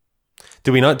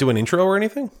Do we not do an intro or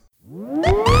anything?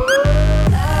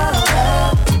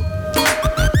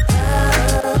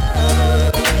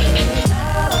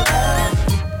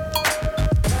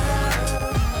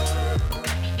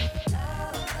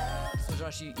 So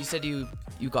Josh, you said you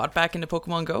got back into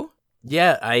Pokemon Go?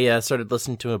 Yeah, I started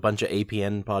listening to a bunch of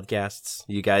APN podcasts.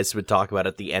 You guys would talk about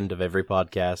at the end of every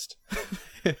podcast.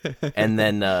 And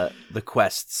then the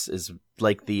quests is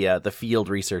like the field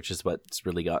research is what's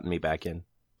really gotten me back in.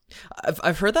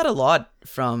 I've heard that a lot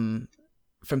from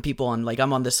people on, like,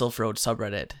 I'm on the Silph Road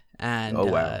subreddit, and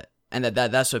and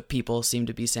that's what people seem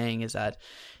to be saying, is that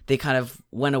they kind of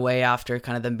went away after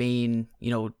kind of the main,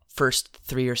 first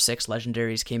 3 or 6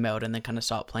 legendaries came out, and then kind of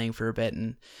stopped playing for a bit.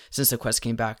 And since the quests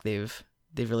came back, they've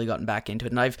really gotten back into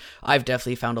it, and I've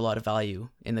definitely found a lot of value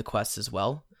in the quests as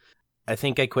well. I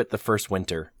think I quit the first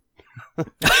winter.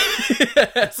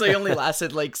 So you only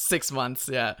lasted like 6 months,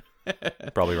 yeah.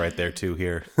 Probably right there too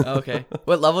here. Okay.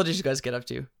 What level did you guys get up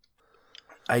to?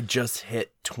 I just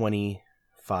hit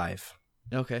 25.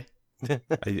 Okay.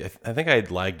 I think I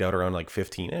had lagged out around like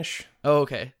 15-ish. Oh,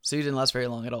 okay. So you didn't last very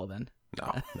long at all then.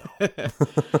 No.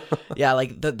 Yeah,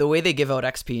 like the way they give out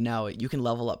XP now, you can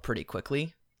level up pretty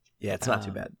quickly. Yeah, it's not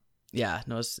too bad. Yeah,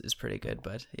 no, it's pretty good.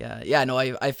 But yeah, no,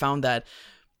 I found that,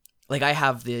 like, I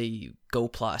have the Go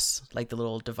Plus, like the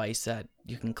little device that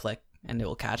you can click and it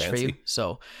will catch for you.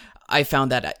 So I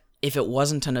found that if it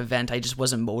wasn't an event, I just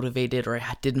wasn't motivated, or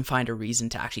I didn't find a reason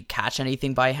to actually catch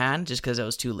anything by hand, just because I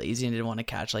was too lazy and didn't want to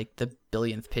catch like the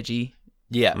billionth Pidgey.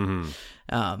 Yeah.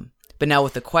 Mm-hmm. But now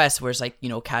with the quest, where it's like,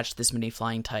 catch this many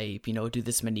flying type, do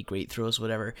this many great throws,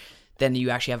 whatever, then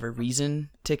you actually have a reason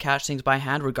to catch things by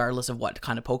hand, regardless of what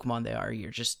kind of Pokemon they are.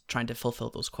 You're just trying to fulfill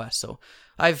those quests. So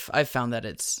I've found that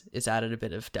it's added a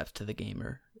bit of depth to the game,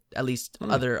 or at least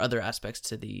other aspects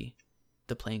to the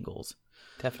playing goals.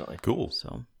 Definitely. Cool.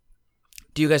 So,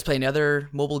 do you guys play any other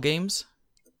mobile games?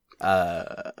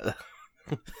 I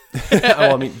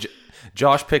mean,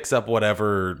 Josh picks up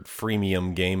whatever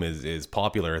freemium game is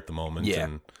popular at the moment,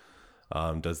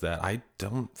 and does that. I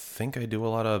don't think I do a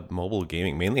lot of mobile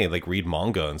gaming. Mainly, I like read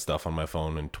manga and stuff on my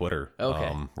phone and Twitter.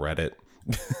 Okay. Reddit.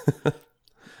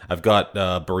 I've got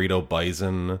Burrito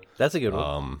Bison. That's a good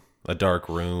one. A Dark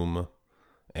Room,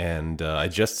 and I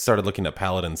just started looking at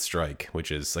Paladin Strike,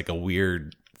 which is like a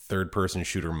weird third-person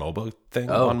shooter MOBA thing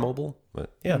on mobile.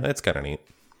 But yeah, it's kind of neat.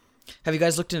 Have you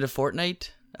guys looked into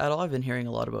Fortnite at all? I've been hearing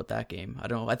a lot about that game. I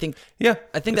don't know. I think it's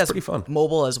that's pretty fun.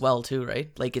 Mobile as well too,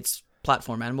 right? Like, it's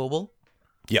platform and mobile.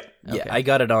 Yep. Okay. Yeah, I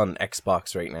got it on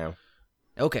Xbox right now.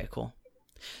 Okay, cool.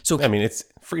 So I mean, it's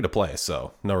free to play,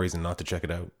 so no reason not to check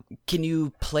it out. can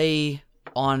you play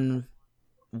on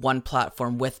one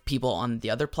platform with people on the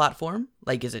other platform?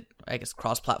 Like, is it, I guess,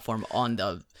 cross-platform on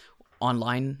the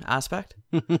online aspect?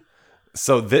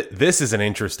 So this is an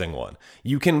interesting one.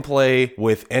 You can play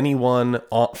with anyone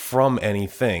from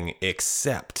anything,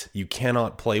 except you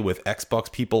cannot play with Xbox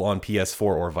people on PS4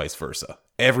 or vice versa.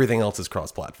 Everything else is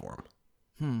cross-platform.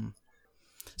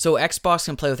 So Xbox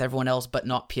can play with everyone else, but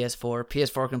not PS4.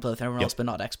 PS4 can play with everyone else, but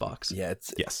not Xbox. Yeah,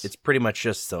 it's pretty much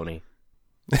just Sony.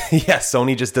 Yeah,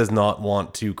 Sony just does not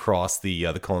want to cross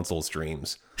the console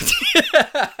streams.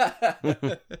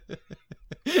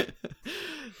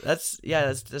 That's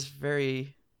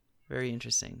very, very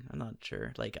interesting. I'm not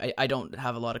sure. Like, I don't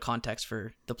have a lot of context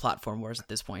for the platform wars at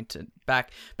this point.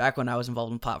 Back when I was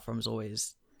involved in platforms,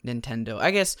 always Nintendo.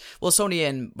 I guess, well, Sony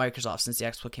and Microsoft, since the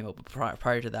Xbox came out, but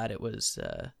prior to that, it was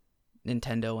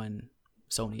Nintendo and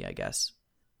Sony, I guess.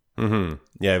 Mm-hmm.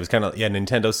 Yeah, it was kind of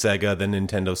Nintendo, Sega, then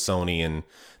Nintendo, Sony, and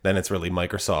then it's really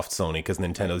Microsoft, Sony, because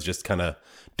Nintendo's just kind of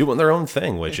doing their own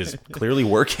thing, which is clearly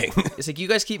working. It's like, you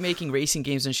guys keep making racing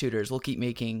games and shooters, we'll keep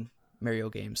making Mario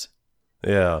games.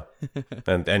 Yeah,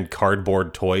 and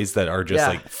cardboard toys that are just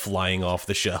like flying off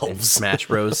the shelves. And Smash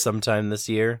Bros. Sometime this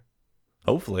year.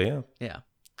 Hopefully, yeah. Yeah,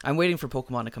 I'm waiting for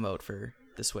Pokemon to come out for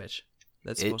the Switch.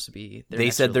 That's supposed to be their They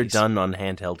next said release. they're done on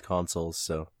handheld consoles,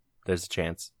 so there's a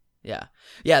chance. Yeah.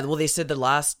 Well, they said the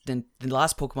last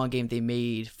Pokemon game they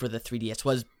made for the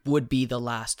 3DS would be the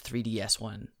last 3DS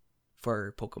one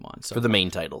for Pokemon. So for the main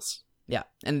titles. Yeah,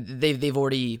 and they've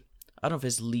already, I don't know if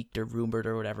it's leaked or rumored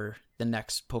or whatever, the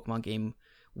next Pokemon game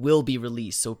will be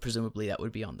released. So presumably that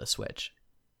would be on the Switch,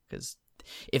 because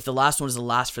if the last one is the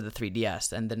last for the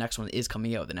 3DS and the next one is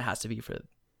coming out, then it has to be for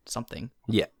something.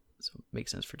 Yeah. So it makes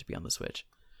sense for it to be on the Switch.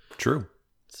 True.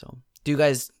 So, do you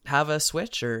guys have a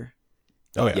Switch or?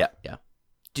 Oh yeah. Yeah.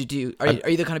 Are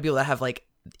you the kind of people that have like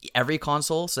every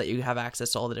console so that you have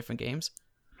access to all the different games?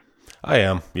 I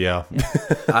am. Yeah.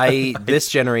 This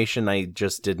generation I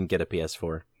just didn't get a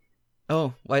PS4.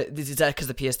 Oh, why is that? Because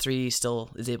the PS3 still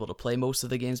is able to play most of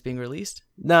the games being released?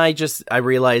 No, I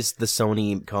realized the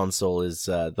Sony console is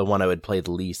the one I would play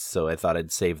the least, so I thought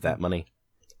I'd save that money.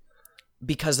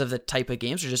 Because of the type of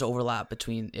games, or just overlap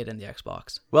between it and the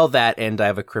Xbox? Well, that, and I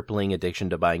have a crippling addiction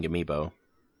to buying Amiibo.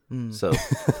 So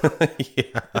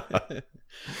yeah.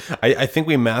 I think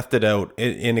we mathed it out.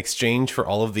 In exchange for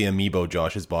all of the Amiibo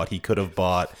Josh has bought, he could have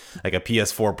bought like a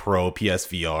PS4 Pro,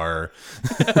 PSVR.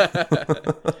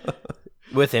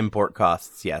 With import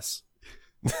costs, yes.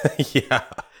 Yeah.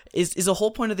 Is the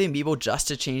whole point of the Amiibo just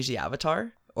to change the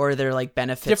avatar? Or are there like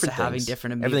benefits Different to having things.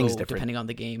 different Everything's Amiibo different. depending on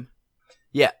the game?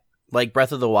 Yeah, like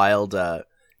Breath of the Wild,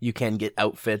 you can get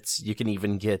outfits, you can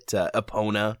even get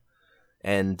Epona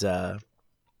and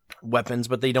weapons,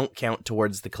 but they don't count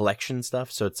towards the collection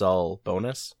stuff, so it's all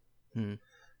bonus.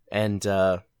 And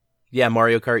yeah,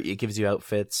 Mario Kart, it gives you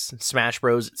outfits. Smash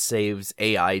Bros, it saves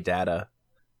AI data.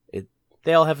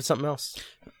 They all have something else.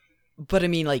 But I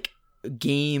mean, like,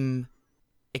 game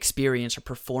experience or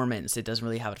performance, it doesn't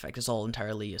really have an effect. It's all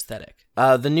entirely aesthetic.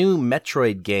 The new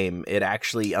Metroid game, it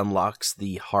actually unlocks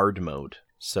the hard mode,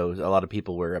 so a lot of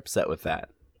people were upset with that.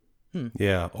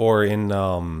 Yeah, or in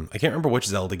I can't remember which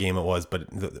Zelda game it was, but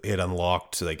it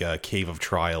unlocked like a Cave of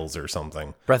Trials or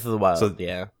something. Breath of the Wild, So-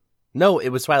 yeah. No, it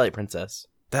was Twilight Princess.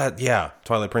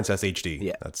 Twilight Princess HD.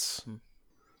 Yeah. That's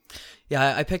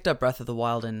Yeah, I picked up Breath of the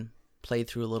Wild and played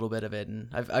through a little bit of it, and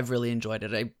I've really enjoyed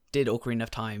it. I did Ocarina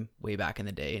of Time way back in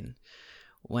the day, and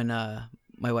when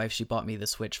my wife, she bought me the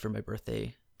Switch for my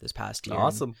birthday this past year.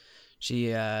 Awesome.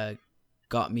 She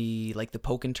got me like the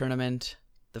Pokken tournament,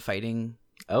 the fighting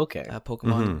Okay.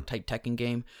 Pokemon type Tekken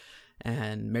game,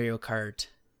 and Mario Kart,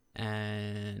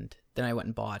 and then I went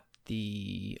and bought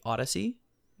the Odyssey.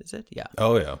 Is it? Yeah.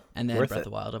 oh yeah. And then Worth Breath it.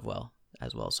 of the Wild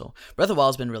as well. So Breath of the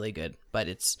Wild's been really good, but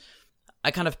I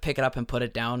kind of pick it up and put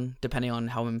it down depending on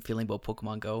how I'm feeling about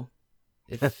Pokemon Go.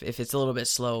 If it's a little bit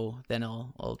slow, then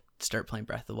I'll start playing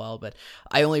Breath of the Wild. But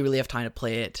I only really have time to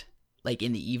play it like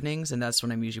in the evenings, and that's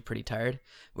when I'm usually pretty tired.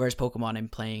 Whereas Pokemon, I'm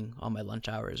playing on my lunch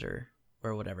hours or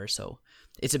whatever. So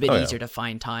it's a bit easier to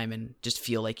find time and just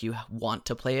feel like you want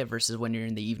to play it versus when you're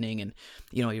in the evening and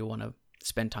you want to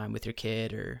spend time with your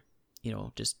kid or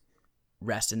just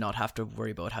rest and not have to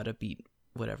worry about how to beat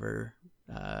whatever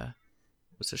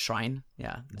what's the shrine,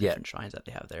 the different shrines that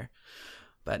they have there.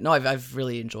 But no, I've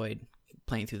really enjoyed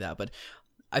playing through that, but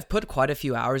I've put quite a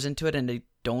few hours into it and I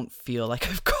don't feel like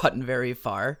I've gotten very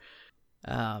far.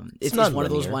 It's not one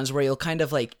of those linear. ones where you'll kind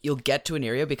of like you'll get to an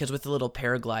area because with the little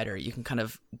paraglider you can kind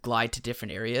of glide to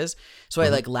different areas. So I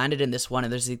like landed in this one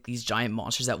and there's like, these giant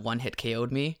monsters that one hit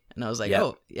KO'd me and I was like, Yep.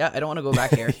 oh yeah, I don't want to go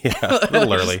back here. Yeah, a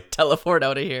little Just early. teleport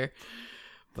out of here.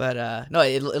 But no,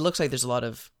 it looks like there's a lot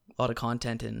of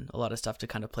content and a lot of stuff to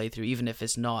kind of play through, even if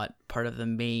it's not part of the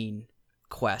main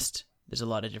quest. There's a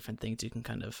lot of different things you can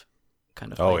kind of play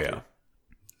Oh yeah.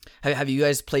 through. Have you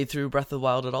guys played through Breath of the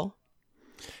Wild at all?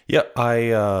 Yeah,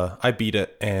 I beat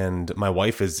it, and my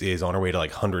wife is on her way to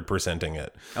like 100%ing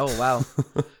it. Oh wow!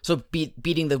 So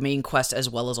beating the main quest as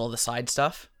well as all the side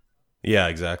stuff. Yeah,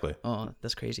 exactly. Oh,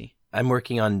 that's crazy. I'm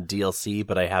working on DLC,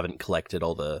 but I haven't collected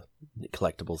all the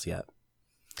collectibles yet.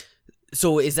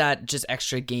 So is that just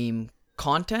extra game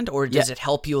content, or does it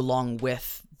help you along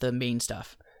with the main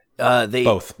stuff?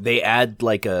 Both. They add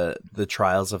like the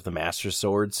Trials of the Master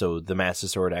Sword, so the Master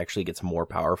Sword actually gets more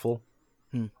powerful.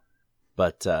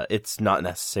 But it's not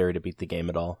necessary to beat the game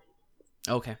at all.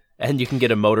 Okay. And you can get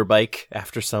a motorbike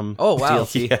after some Oh, wow.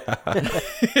 DLC.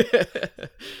 Yeah.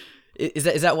 Is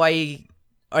that why?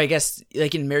 Or I guess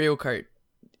like in Mario Kart,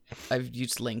 I've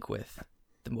used Link with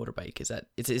the motorbike. Is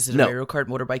it a No. Mario Kart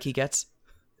motorbike he gets?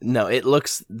 No,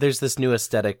 there's this new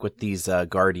aesthetic with these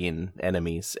guardian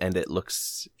enemies, and it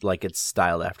looks like it's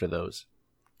styled after those.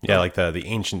 Yeah, like the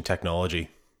ancient technology.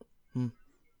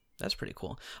 That's pretty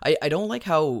cool. I don't like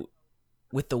how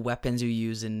with the weapons you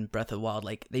use in Breath of the Wild,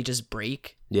 like they just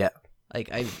break. Yeah. Like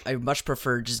I much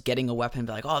prefer just getting a weapon and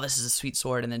be like, oh, this is a sweet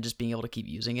sword, and then just being able to keep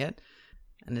using it.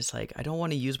 And it's like, I don't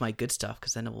want to use my good stuff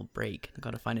because then it will break. I got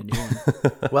to find a new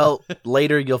one. Well,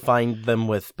 later you'll find them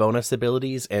with bonus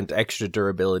abilities, and extra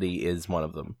durability is one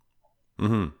of them.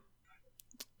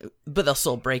 Mm-hmm. But they'll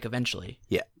still break eventually.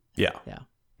 Yeah. Yeah.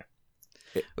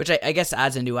 Which I guess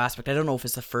adds a new aspect. I don't know if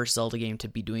it's the first Zelda game to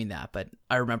be doing that, but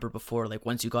I remember before, like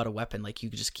once you got a weapon, like you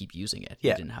could just keep using it.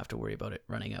 Yeah. You didn't have to worry about it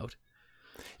running out.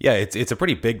 Yeah, it's a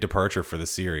pretty big departure for the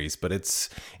series, but it's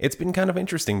been kind of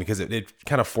interesting because it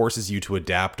kind of forces you to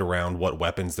adapt around what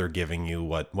weapons they're giving you,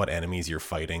 what enemies you're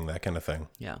fighting, that kind of thing.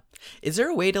 Yeah. Is there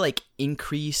a way to like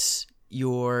increase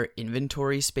your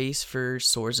inventory space for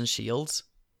swords and shields?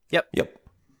 Yep.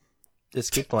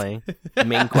 Just keep playing.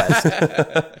 Main quest.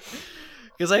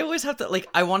 Because I always have to, like,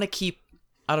 I want to keep,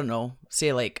 I don't know,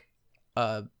 say like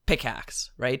pickaxe,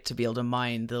 right? To be able to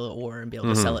mine the ore and be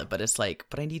able to sell it. But it's like,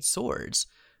 but I need swords.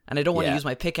 And I don't want to use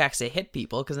my pickaxe to hit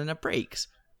people because then it breaks.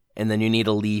 And then you need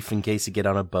a leaf in case you get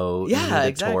on a boat. Yeah, you need a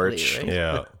exactly. Torch. Right?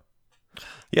 Yeah.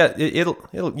 Yeah,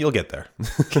 you'll get there.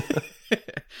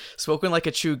 Spoken like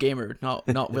a true gamer,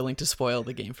 not willing to spoil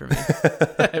the game for me.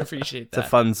 I appreciate that. It's a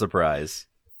fun surprise.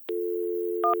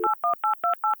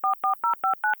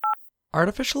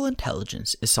 Artificial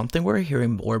intelligence is something we're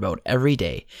hearing more about every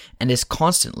day and is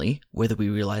constantly, whether we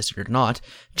realize it or not,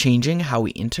 changing how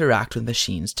we interact with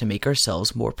machines to make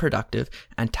ourselves more productive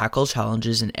and tackle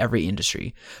challenges in every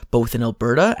industry, both in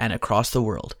Alberta and across the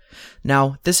world.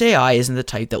 Now, this AI isn't the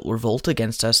type that will revolt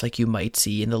against us like you might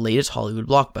see in the latest Hollywood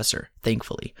blockbuster,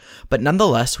 thankfully. But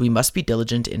nonetheless, we must be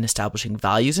diligent in establishing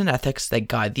values and ethics that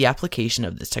guide the application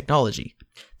of this technology.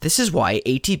 This is why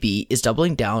ATB is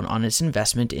doubling down on its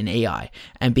investment in AI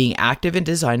and being active in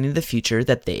designing the future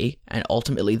that they, and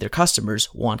ultimately their customers,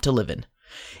 want to live in.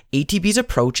 ATB's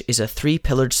approach is a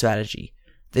three-pillared strategy: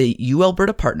 the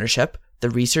U-Alberta Partnership, the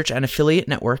Research and Affiliate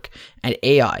Network, and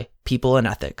AI, People and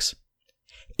Ethics.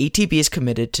 ATB is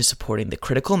committed to supporting the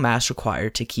critical mass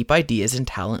required to keep ideas and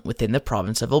talent within the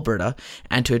province of Alberta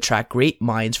and to attract great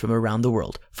minds from around the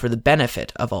world for the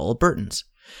benefit of all Albertans.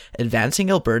 Advancing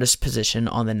Alberta's position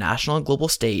on the national and global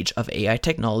stage of AI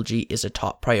technology is a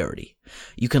top priority.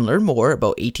 You can learn more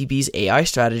about ATB's AI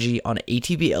strategy on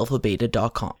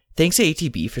atbalphabeta.com. Thanks to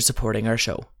ATB for supporting our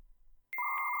show.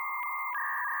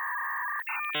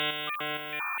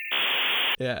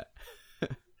 Yeah.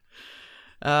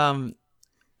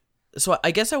 So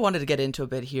I guess I wanted to get into a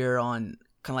bit here on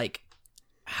kind of like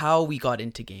how we got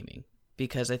into gaming,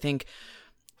 because I think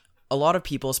a lot of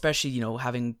people, especially,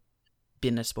 having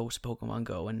been exposed to Pokemon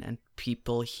Go and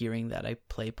people hearing that I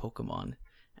play Pokemon,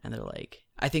 and they're like,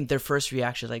 I think their first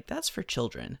reaction is like, that's for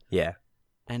children. Yeah.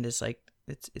 And it's like,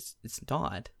 it's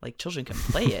not. Like, children can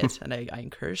play it, and I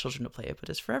encourage children to play it, but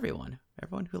it's for everyone.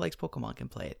 Everyone who likes Pokemon can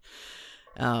play it.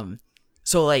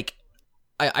 So like,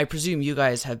 I presume you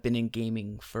guys have been in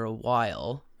gaming for a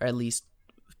while, or at least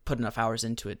put enough hours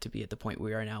into it to be at the point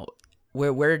we are now.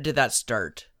 Where did that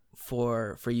start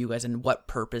for you guys, and what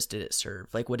purpose did it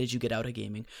serve? Like, what did you get out of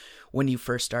gaming when you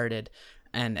first started,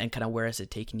 and kind of where has it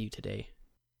taken you today?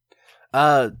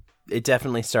 It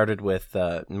definitely started with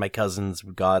my cousins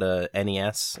got a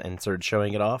NES and started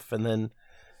showing it off, and then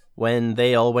when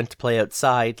they all went to play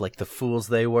outside, like the fools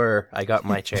they were, I got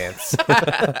my chance.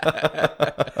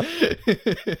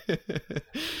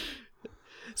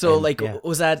 So,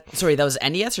 was that was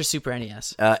NES or Super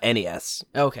NES? NES.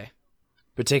 Okay.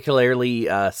 Particularly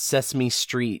Sesame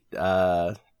Street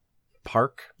Park.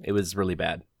 It was really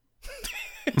bad.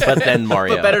 But then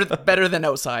Mario. But better than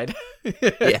outside.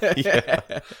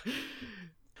 Yeah.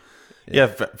 Yeah,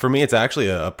 for me, it's actually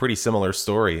a pretty similar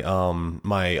story.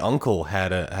 My uncle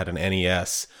had an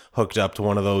NES hooked up to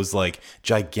one of those like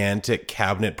gigantic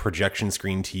cabinet projection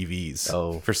screen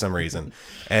TVs for some reason.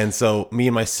 And so me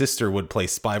and my sister would play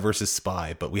Spy versus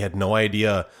Spy, but we had no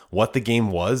idea what the game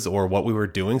was or what we were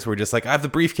doing. So we're just like, I have the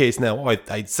briefcase now. Oh,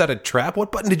 I set a trap.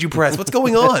 What button did you press? What's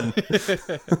going on?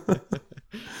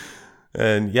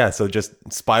 And yeah, so just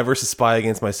Spy versus Spy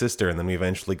against my sister, and then we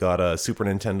eventually got a Super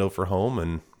Nintendo for home,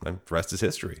 and the rest is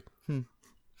history.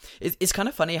 It's kind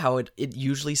of funny how it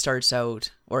usually starts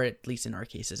out, or at least in our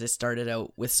cases, it started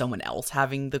out with someone else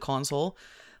having the console.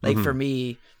 Like for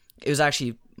me, it was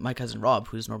actually my cousin Rob,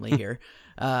 who's normally here,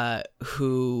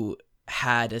 who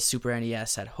had a Super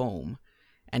NES at home,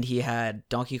 and he had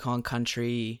Donkey Kong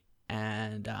Country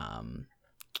and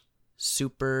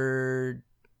Super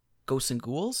Ghosts and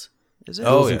Ghouls. Is it?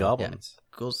 Ghouls and Goblins.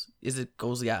 Yeah.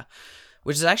 Ghouls? Yeah.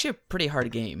 Which is actually a pretty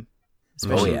hard game,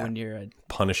 especially when you're a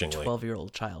punishingly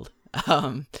 12-year-old child.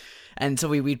 And so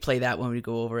we'd play that when we'd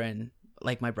go over, and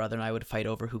like my brother and I would fight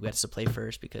over who gets to play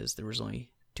first because there was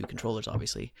only 2 controllers,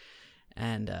 obviously.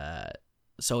 And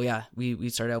so yeah, we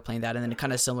started out playing that, and then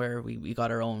kind of similar, we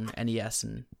got our own NES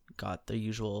and got the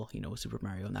usual, Super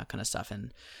Mario and that kind of stuff.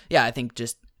 And yeah, I think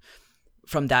just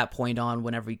from that point on,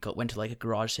 whenever we went to like a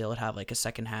garage sale, it'd have like a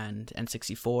secondhand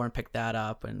N64 and pick that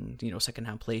up, and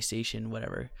secondhand PlayStation,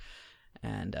 whatever.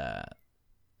 And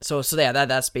so yeah,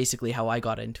 that's basically how I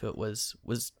got into it, was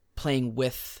playing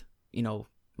with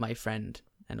my friend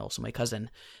and also my cousin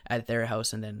at their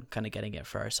house, and then kind of getting it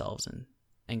for ourselves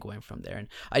and going from there. And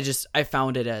I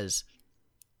found it as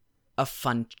a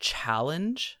fun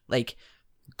challenge, like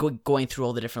going through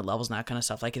all the different levels and that kind of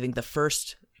stuff. Like, I think the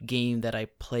first game that I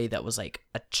played that was like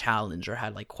a challenge or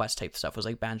had like quest type stuff was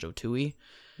like Banjo-Tooie.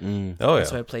 Oh yeah.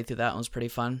 So I played through that. One was pretty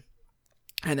fun.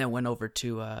 and then went over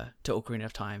to Ocarina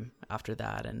of Time after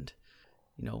that, and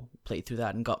played through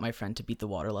that and got my friend to beat the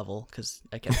water level because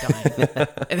I kept dying.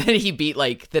 And then he beat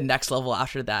like the next level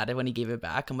after that, and when he gave it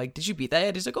back, I'm like, did you beat that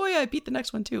yet? He's like, oh yeah, I beat the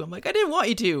next one too. I'm like, I didn't want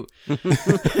you to.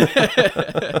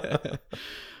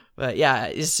 But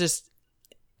yeah,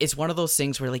 it's one of those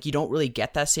things where like you don't really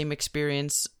get that same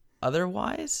experience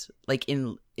otherwise, like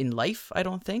in life. I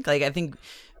don't think. Like I think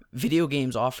video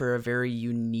games offer a very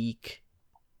unique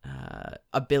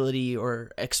ability or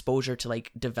exposure to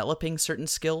like developing certain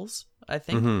skills. I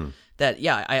think that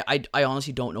I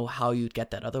honestly don't know how you'd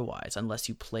get that otherwise unless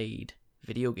you played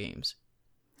video games.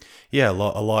 Yeah, a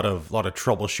lot of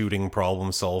troubleshooting,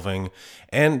 problem solving,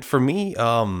 and for me,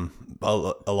 a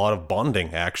lot of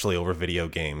bonding actually over video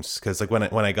games. Because like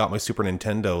when I got my Super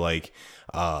Nintendo, like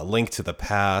Link to the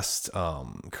Past,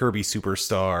 Kirby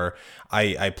Superstar,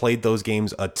 I played those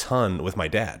games a ton with my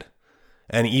dad.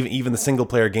 And even the single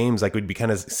player games, like we'd be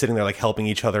kind of sitting there like helping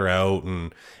each other out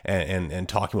and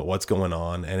talking about what's going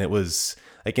on, and it was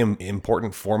like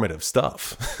important formative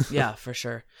stuff. Yeah, for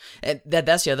sure. And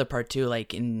that's the other part too.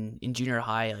 Like in junior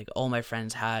high, like all my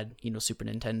friends had Super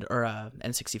Nintendo or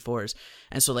N64s,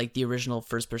 and so like the original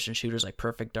first person shooters like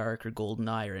Perfect Dark or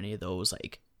GoldenEye or any of those,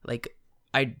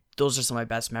 those are some of my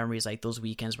best memories. Like those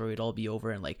weekends where we'd all be over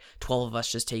and like 12 of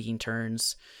us just taking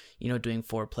turns, doing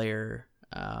 4-player.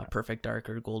 Perfect Dark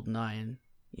or GoldenEye, and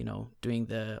doing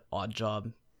the odd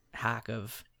job hack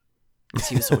of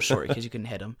he was so short because you couldn't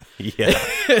hit him. Yeah.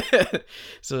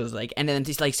 So it was like, and then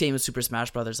it's like same with Super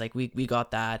Smash Brothers. Like we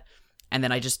got that, and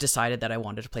then I just decided that I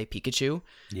wanted to play Pikachu.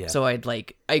 Yeah. So I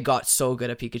got so good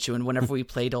at Pikachu, and whenever we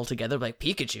played all together, like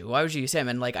Pikachu, why would you use him?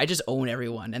 And like I just own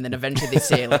everyone, and then eventually they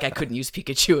say like I couldn't use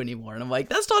Pikachu anymore, and I'm like,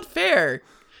 that's not fair.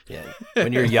 Yeah.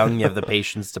 When you're young, you have the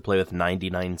patience to play with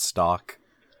 99 stock.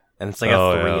 And it's like a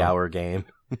 3-hour game.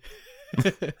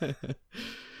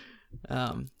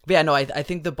 But yeah, no, I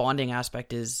think the bonding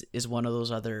aspect is one of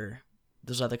those other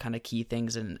kind of key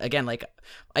things. And again, like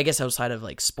I guess outside of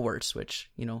like sports, which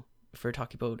if we're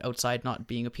talking about outside not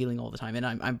being appealing all the time, and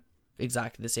I'm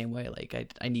exactly the same way.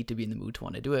 Like I need to be in the mood to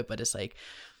want to do it, but it's like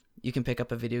you can pick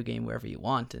up a video game wherever you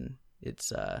want, and it's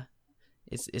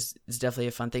definitely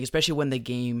a fun thing, especially when the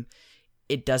game.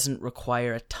 It doesn't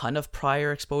require a ton of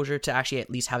prior exposure to actually at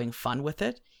least having fun with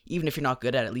it. Even if you're not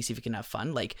good at it, at least if you can have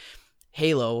fun. Like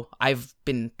Halo, I've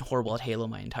been horrible at Halo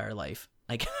my entire life.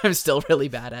 Like I'm still really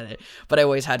bad at it, but I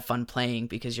always had fun playing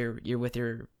because you're with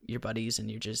your buddies and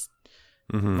you're just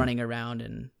running around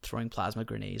and throwing plasma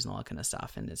grenades and all that kind of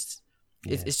stuff. And it's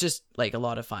just like a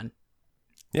lot of fun.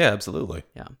 Yeah, absolutely.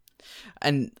 Yeah.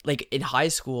 And like in high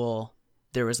school,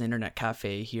 there was an internet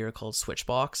cafe here called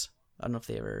Switchbox. I don't know if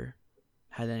they ever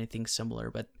had anything similar,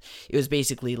 but it was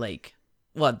basically like,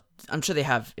 well, I'm sure they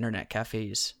have internet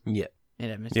cafes. Yeah.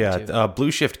 In Edmonton too.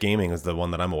 Blue Shift Gaming is the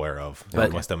one that I'm aware of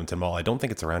in West Edmonton Mall. I don't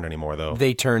think it's around anymore though.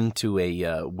 They turned to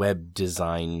a web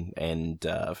design and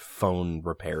phone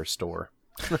repair store.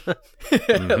 Bit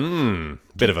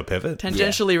of a pivot.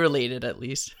 Tangentially related, at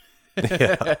least.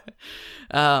 Yeah.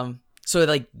 So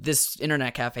like this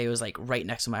internet cafe was like right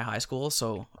next to my high school,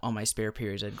 so on my spare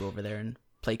periods I'd go over there and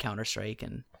play Counter-Strike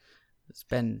and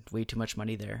spend way too much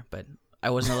money there, but I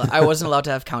wasn't allowed to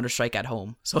have Counter-Strike at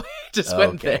home, so I just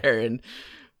went there and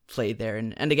played there.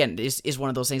 And again, is one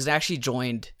of those things. I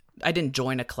didn't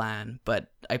join a clan,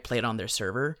 but I played on their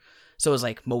server, so it was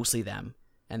like mostly them.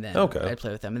 And then I'd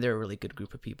play with them, and they're a really good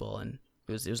group of people, and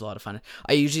it was a lot of fun.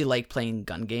 I usually like playing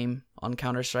gun game on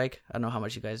Counter-Strike. I don't know how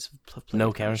much you guys have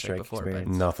played Counter-Strike before, but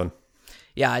nothing.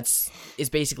 Yeah, it's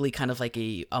basically kind of like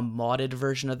a modded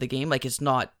version of the game. Like it's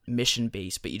not mission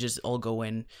based, but you just all go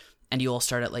in and you all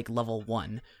start at like level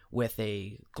 1 with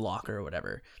a Glock or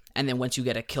whatever. And then once you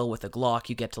get a kill with a Glock,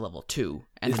 you get to level 2.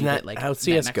 And isn't that like how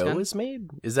CS:GO is made?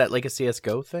 Is that like a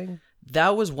CS:GO thing?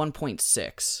 That was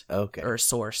 1.6. Okay. Or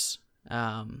Source.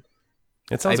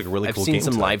 It sounds like a really cool game. I've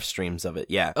seen some live streams of it.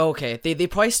 Yeah. Okay. They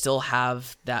probably still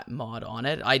have that mod on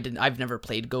it. I've never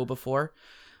played Go before.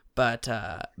 But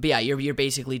yeah, you're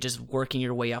basically just working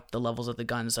your way up the levels of the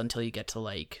guns until you get to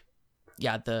like,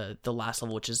 the last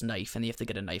level, which is knife, and you have to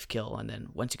get a knife kill, and then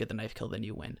once you get the knife kill, then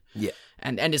you win. Yeah,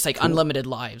 and it's like unlimited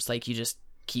lives. Like you just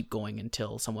keep going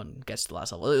until someone gets to the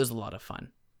last level. It was a lot of fun.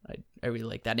 I really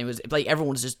like that. And it was like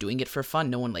everyone's just doing it for fun.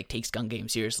 No one like takes gun game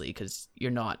seriously because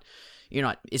you're not.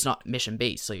 It's not mission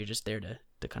based, so you're just there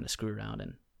to kind of screw around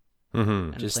and.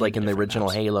 Mm-hmm. Just like in the original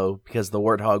maps. Halo, because the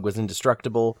Warthog was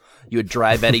indestructible, you would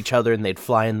drive at each other and they'd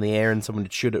fly in the air and someone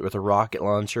would shoot it with a rocket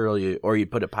launcher, or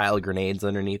you'd put a pile of grenades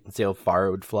underneath and see how far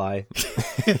it would fly.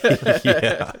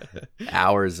 Yeah.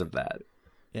 Hours of that.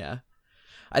 Yeah.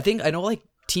 I know like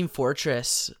Team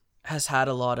Fortress has had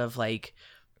a lot of like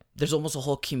there's almost a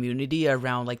whole community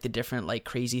around like the different like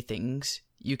crazy things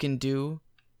you can do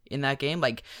in that game,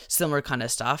 like similar kind of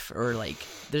stuff. Or like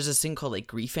there's this thing called like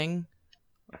griefing.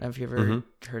 I don't know if you've ever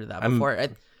heard of that before. I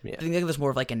think that's more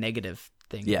of like a negative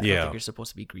thing. I don't think you're supposed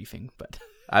to be griefing, but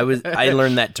I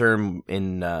learned that term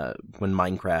in when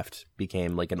Minecraft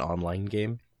became like an online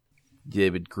game.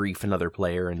 They would grief another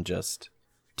player and just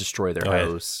destroy their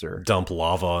house or dump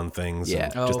lava on things. Yeah,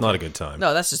 just not a good time.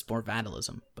 No, that's just more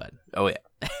vandalism. But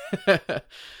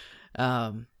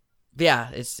yeah,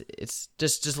 it's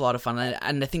just a lot of fun,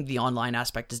 and I think the online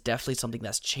aspect is definitely something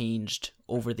that's changed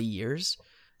over the years.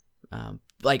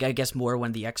 Like I guess more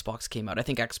when the Xbox came out. I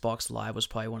think Xbox Live was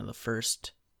probably one of the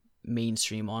first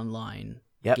mainstream online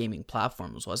gaming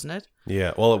platforms, wasn't it?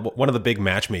 Yeah, well, one of the big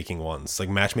matchmaking ones. Like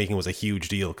matchmaking was a huge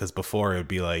deal because before it would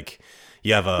be like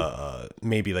you have a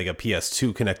maybe like a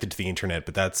PS2 connected to the internet,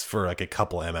 but that's for like a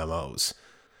couple MMOs.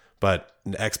 But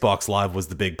Xbox Live was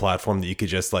the big platform that you could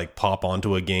just like pop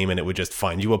onto a game and it would just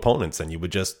find you opponents and you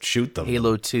would just shoot them.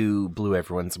 Halo 2 blew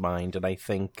everyone's mind, and I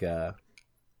think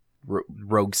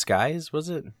Rogue Skies, was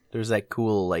it? There's that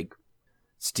cool like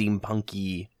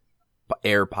steampunky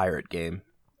air pirate game.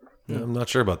 I'm not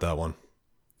sure about that one.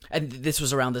 And this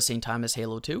was around the same time as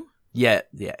Halo 2? Yeah,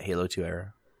 Halo 2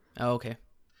 era. Oh, okay.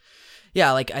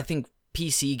 Yeah, like I think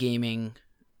PC gaming,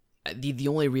 the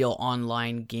only real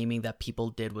online gaming that people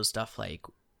did was stuff like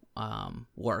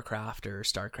Warcraft or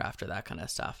Starcraft or that kind of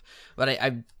stuff. But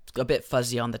I'm a bit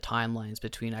fuzzy on the timelines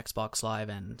between Xbox Live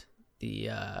and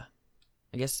the, I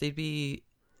guess they'd be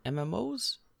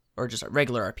MMOs? Or just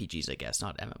regular RPGs, I guess,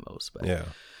 not MMOs. But yeah.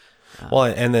 Well,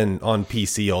 and then on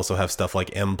PC you also have stuff like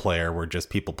MPlayer, where just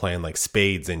people playing like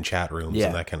spades in chat rooms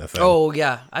and that kind of thing. Oh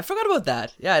yeah, I forgot about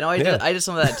that. Yeah, no, I did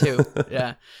some of that too.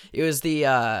 Yeah, it was the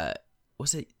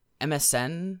was it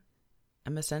MSN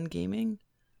gaming?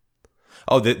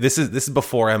 Oh, this is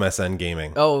before MSN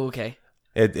gaming. Oh, okay.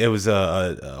 It was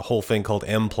a whole thing called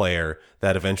MPlayer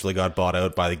that eventually got bought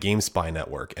out by the GameSpy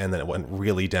network, and then it went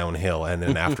really downhill. And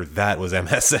then after that was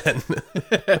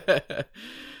MSN.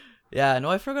 Yeah, no,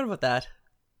 I forgot about that.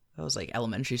 That was like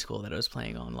elementary school that I was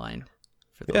playing online.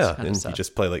 For those kind of stuff. You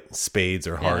just play like spades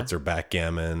or hearts or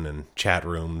backgammon and chat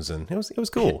rooms, and it was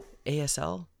cool.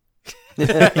 ASL.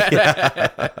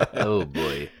 Oh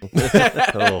boy.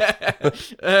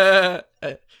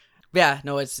 Yeah,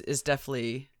 no, it's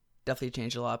definitely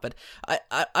changed a lot. But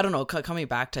I don't know. Coming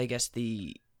back to I guess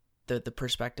the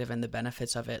perspective and the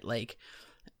benefits of it, like,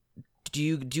 do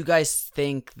you guys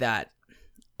think that?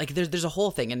 Like there's a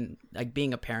whole thing, and like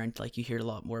being a parent, like you hear a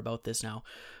lot more about this now,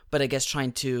 but I guess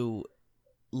trying to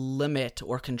limit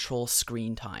or control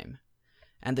screen time,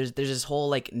 and there's this whole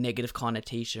like negative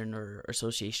connotation or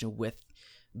association with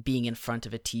being in front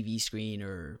of a TV screen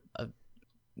or a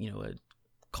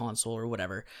console or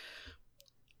whatever,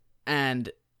 and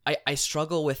I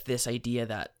struggle with this idea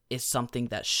that it's something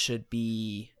that should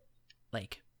be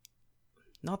like.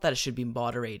 Not that it should be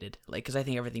moderated, like, because I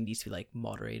think everything needs to be like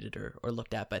moderated or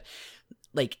looked at, but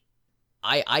like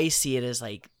I see it as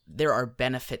like there are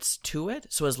benefits to it.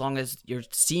 So as long as you're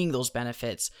seeing those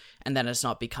benefits, and then it's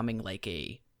not becoming like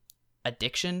a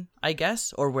addiction, I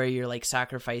guess, or where you're like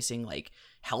sacrificing like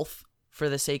health for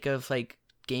the sake of like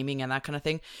gaming and that kind of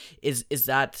thing, is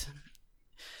that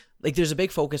like there's a big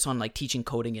focus on like teaching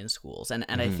coding in schools, and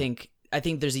I think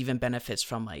there's even benefits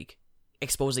from like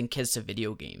exposing kids to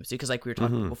video games, because like we were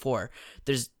talking about before,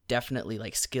 there's definitely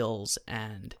like skills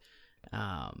and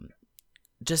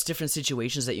just different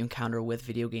situations that you encounter with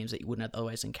video games that you wouldn't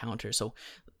otherwise encounter. So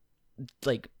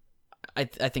like I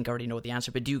think I already know the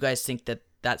answer, but do you guys think that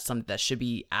that's something that should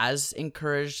be as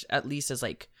encouraged, at least as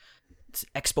like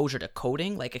exposure to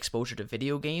coding, like exposure to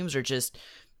video games, or just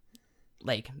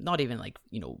like not even like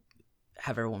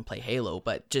have everyone play Halo,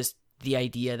 but just the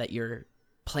idea that you're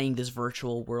playing this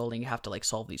virtual world and you have to like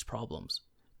solve these problems?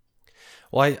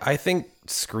 Well, I think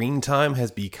screen time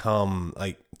has become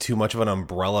like too much of an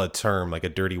umbrella term, like a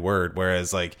dirty word,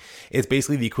 whereas like it's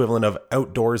basically the equivalent of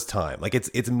outdoors time. Like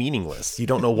it's meaningless. You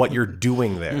don't know what you're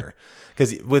doing there.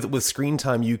 Because with screen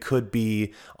time, you could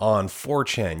be on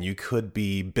 4chan, you could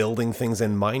be building things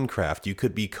in Minecraft, you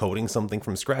could be coding something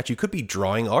from scratch, you could be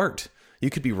drawing art, you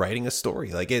could be writing a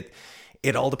story. Like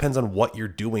it all depends on what you're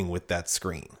doing with that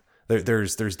screen.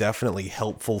 There's definitely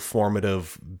helpful,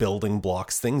 formative building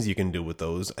blocks, things you can do with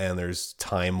those, and there's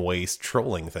time waste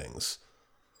trolling things.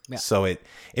 Yeah. So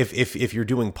if you're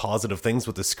doing positive things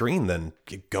with the screen, then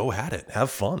go at it,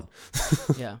 have fun.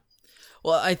 Yeah.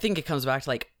 Well, I think it comes back to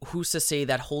like, who's to say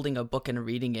that holding a book and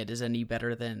reading it is any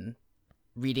better than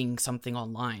reading something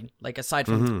online? Like aside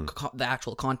from the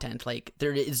actual content, like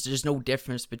there's no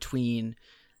difference between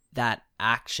that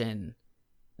action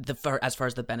as far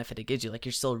as the benefit it gives you, like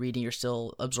you're still reading, you're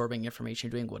still absorbing information,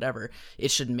 you're doing whatever.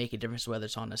 It shouldn't make a difference whether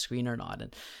it's on a screen or not.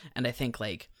 And I think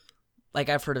like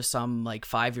I've heard of some like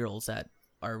 5-year-olds that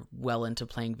are well into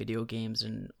playing video games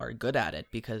and are good at it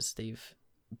because they've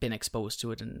been exposed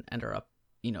to it and are up,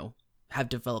 you know, have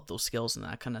developed those skills and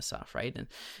that kind of stuff, right?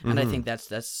 And I think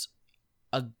that's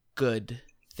a good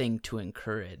thing to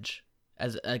encourage,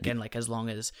 as again, like as long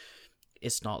as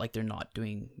it's not like they're not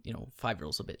doing, you know,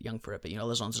 5-year-olds a bit young for it, but you know,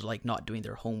 as long as they're like not doing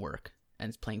their homework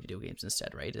and playing video games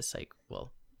instead, right? It's like,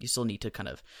 well, you still need to kind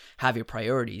of have your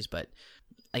priorities, but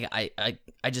like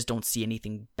I just don't see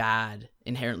anything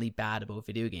inherently bad about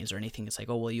video games or anything. It's like,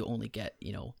 oh well, you only get,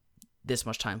 you know, this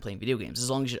much time playing video games, as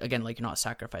long as again, like you're not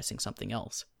sacrificing something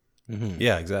else. Mm-hmm.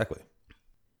 Yeah, exactly.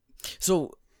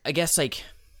 So I guess like,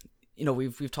 you know,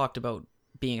 we've talked about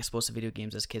being exposed to video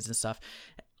games as kids and stuff.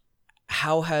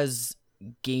 How has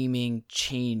gaming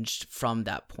changed from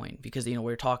that point? Because, you know,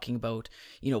 we're talking about,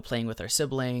 you know, playing with our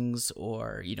siblings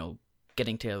or, you know,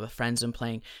 getting together with friends and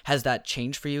playing. Has that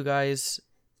changed for you guys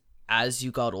as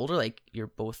you got older? Like you're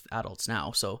both adults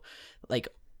now, so like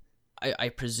I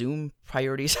presume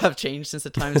priorities have changed since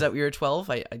the times that we were 12.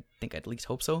 I think I'd at least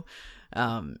hope so.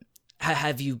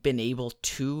 Have you been able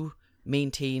to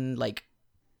maintain like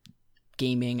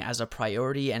gaming as a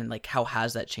priority, and like how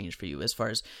has that changed for you as far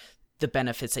as the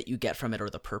benefits that you get from it or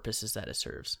the purposes that it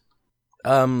serves?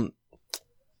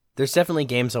 There's definitely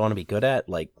games I want to be good at.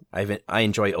 Like I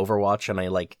enjoy Overwatch and I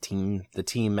like the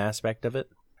team aspect of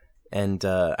it. And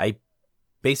I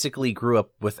basically grew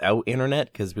up without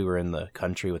internet because we were in the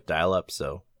country with dial-up,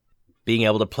 so being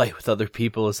able to play with other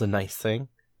people is a nice thing.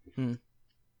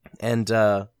 And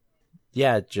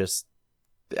yeah, just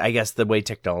I guess the way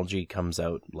technology comes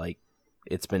out, like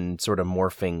it's been sort of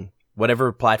morphing.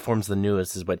 Whatever platform's the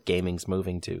newest is what gaming's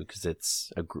moving to, because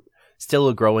it's still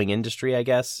a growing industry, I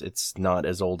guess. It's not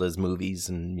as old as movies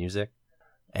and music.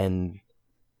 And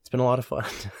it's been a lot of fun.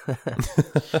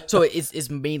 So is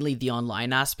mainly the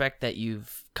online aspect that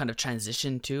you've kind of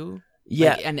transitioned to?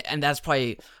 Yeah. Like, and that's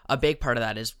probably a big part of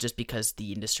that is just because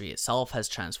the industry itself has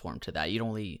transformed to that. You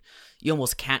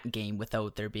almost can't game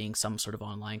without there being some sort of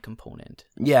online component.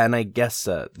 Yeah, and I guess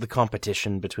the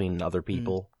competition between other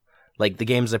people. Like, the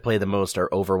games I play the most are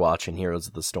Overwatch and Heroes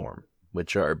of the Storm,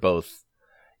 which are both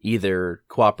either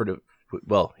cooperative.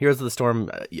 Well, Heroes of the Storm,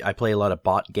 I play a lot of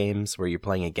bot games where you're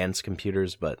playing against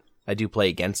computers, but I do play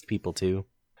against people too.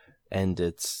 And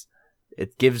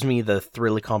it gives me the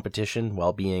thrill of competition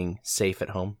while being safe at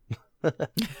home.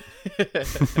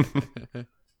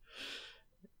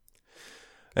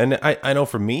 And I know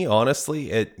for me,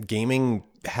 honestly, gaming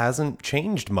hasn't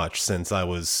changed much since I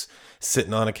was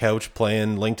sitting on a couch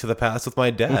playing Link to the Past with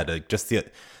my dad.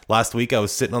 Last week I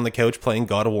was sitting on the couch playing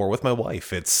God of War with my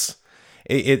wife.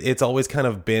 It's always kind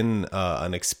of been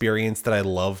an experience that I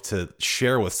love to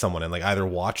share with someone and like either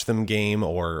watch them game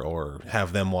or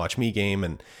have them watch me game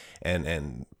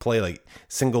and play like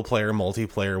single player,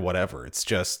 multiplayer, whatever. It's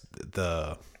just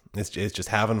it's just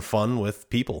having fun with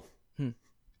people.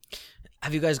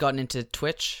 Have you guys gotten into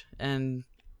Twitch and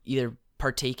either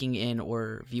partaking in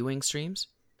or viewing streams?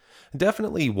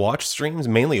 Definitely watch streams,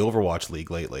 mainly Overwatch League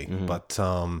lately. But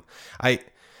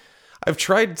I've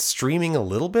tried streaming a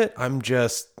little bit. I'm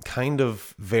just kind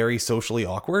of very socially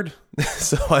awkward,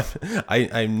 so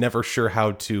I'm never sure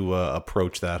how to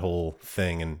approach that whole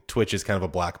thing. And Twitch is kind of a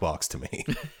black box to me.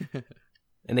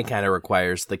 And it kind of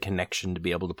requires the connection to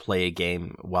be able to play a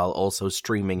game while also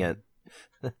streaming it.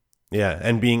 Yeah,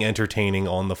 and being entertaining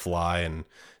on the fly and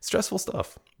stressful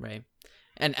stuff. Right.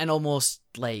 And almost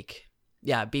like,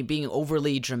 yeah, being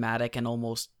overly dramatic and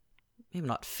almost, maybe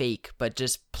not fake, but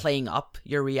just playing up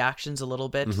your reactions a little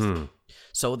bit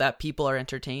so that people are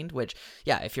entertained, which,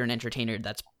 yeah, if you're an entertainer,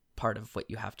 that's part of what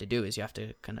you have to do is you have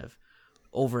to kind of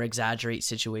over-exaggerate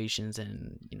situations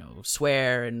and, you know,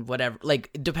 swear and whatever, like,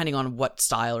 depending on what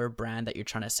style or brand that you're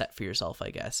trying to set for yourself, I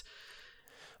guess.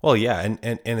 Well, yeah, and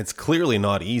it's clearly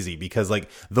not easy because,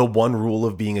 like, the one rule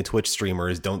of being a Twitch streamer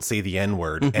is don't say the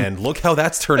N-word, and look how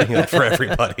that's turning out for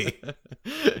everybody.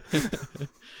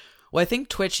 Well, I think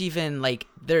Twitch even, like,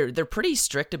 they're pretty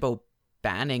strict about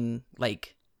banning,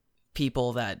 like,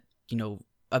 people that, you know,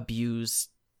 abuse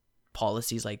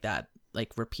policies like that,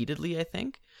 like, repeatedly, I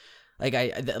think. Like,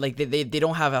 they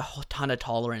don't have a ton of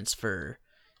tolerance for,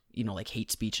 you know, like,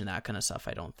 hate speech and that kind of stuff,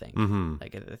 I don't think.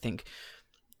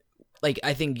 Like,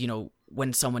 I think, you know,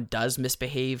 when someone does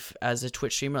misbehave as a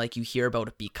Twitch streamer, like, you hear about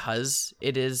it because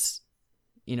it is,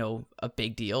 you know, a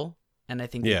big deal. And I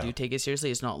think they do take it seriously.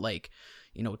 It's not like,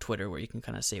 you know, Twitter where you can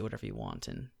kind of say whatever you want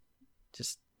and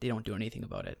just, they don't do anything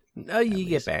about it. No, you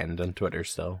get banned on Twitter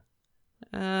still.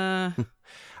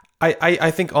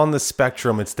 I think on the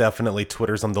spectrum, it's definitely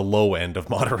Twitter's on the low end of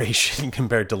moderation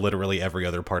compared to literally every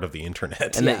other part of the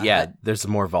internet. And there's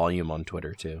more volume on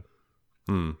Twitter too.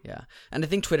 Yeah, and I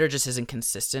think Twitter just isn't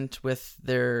consistent with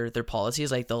their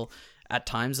policies. Like at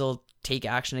times they'll take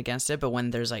action against it, but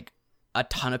when there's like a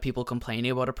ton of people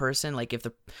complaining about a person, like I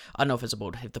don't know if it's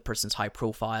about if the person's high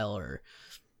profile or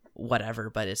whatever,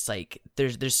 but it's like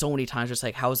there's so many times where it's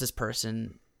like, how has this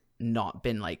person not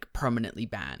been like permanently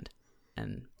banned?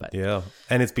 And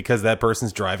it's because that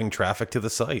person's driving traffic to the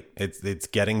site. It's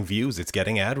getting views, it's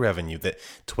getting ad revenue. That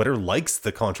Twitter likes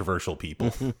the controversial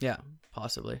people. Yeah,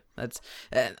 possibly. That's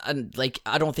and like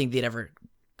I don't think they'd ever.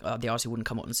 They obviously wouldn't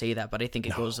come out and say that, but I think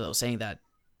it goes without saying that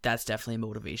that's definitely a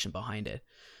motivation behind it.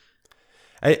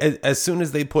 As soon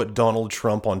as they put Donald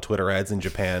Trump on Twitter ads in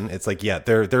Japan, it's like, yeah,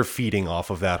 they're feeding off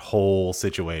of that whole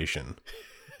situation.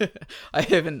 I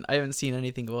haven't seen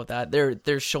anything about that.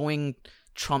 They're showing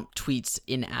Trump tweets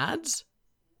in ads.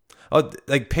 Oh,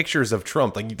 like pictures of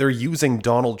Trump. Like they're using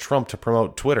Donald Trump to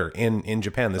promote Twitter in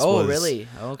Japan. This was really?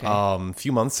 Okay. A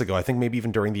few months ago, I think maybe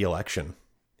even during the election.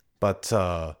 But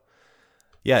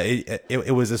yeah,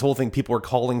 it was this whole thing. People were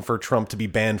calling for Trump to be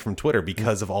banned from Twitter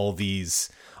because of all these.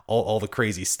 All the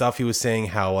crazy stuff he was saying,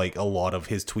 how like a lot of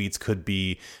his tweets could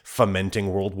be fomenting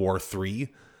World War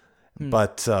III.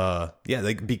 But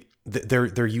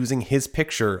they're using his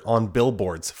picture on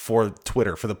billboards for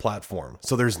Twitter, for the platform.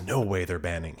 So there's no way they're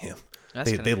banning him.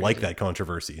 They like that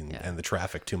controversy and the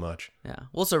traffic too much. Yeah.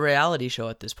 Well, it's a reality show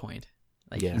at this point.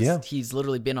 Like he's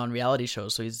literally been on reality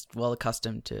shows, so he's well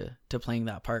accustomed to playing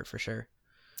that part for sure.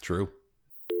 True.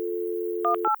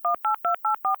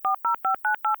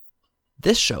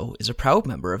 This show is a proud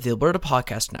member of the Alberta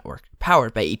Podcast Network,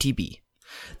 powered by ATB.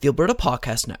 The Alberta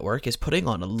Podcast Network is putting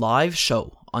on a live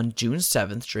show on June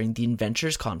 7th during the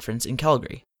Inventures Conference in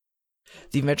Calgary.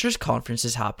 The Inventures Conference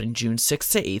is happening June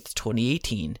 6th to 8th,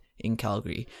 2018 in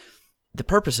Calgary. The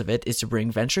purpose of it is to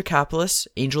bring venture capitalists,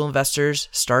 angel investors,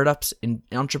 startups,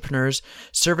 entrepreneurs,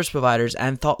 service providers,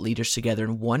 and thought leaders together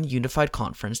in one unified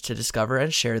conference to discover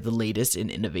and share the latest in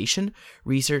innovation,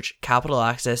 research, capital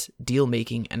access, deal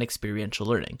making, and experiential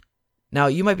learning. Now,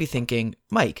 you might be thinking,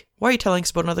 Mike, why are you telling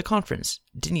us about another conference?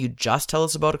 Didn't you just tell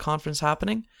us about a conference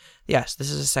happening? Yes, this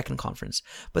is a second conference,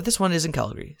 but this one is in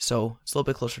Calgary, so it's a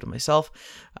little bit closer to myself.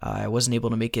 I wasn't able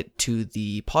to make it to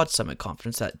the Pod Summit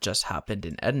conference that just happened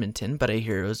in Edmonton, but I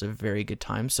hear it was a very good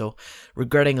time, so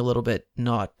regretting a little bit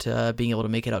not being able to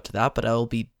make it out to that, but I'll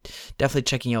be definitely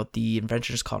checking out the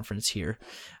Inventures conference here.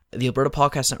 The Alberta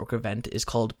Podcast Network event is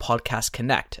called Podcast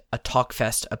Connect, a talk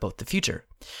fest about the future.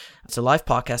 It's a live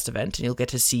podcast event, and you'll get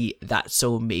to see That's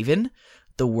So Maven,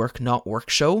 The Work Not Work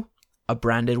Show, A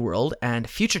Branded World, and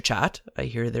Future Chat. I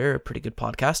hear they're a pretty good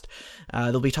podcast.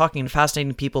 They'll be talking to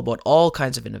fascinating people about all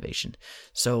kinds of innovation.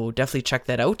 So definitely check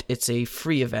that out. It's a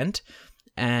free event.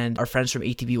 And our friends from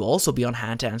ATB will also be on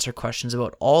hand to answer questions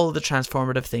about all of the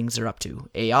transformative things they're up to.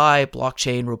 AI,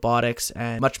 blockchain, robotics,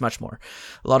 and much, much more.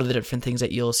 A lot of the different things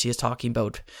that you'll see us talking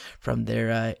about from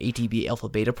their ATB Alpha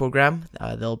Beta program.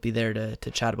 They'll be there to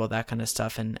chat about that kind of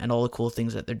stuff and all the cool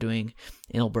things that they're doing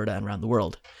in Alberta and around the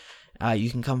world. You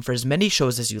can come for as many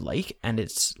shows as you like, and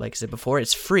it's, like I said before,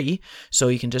 it's free, so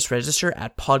you can just register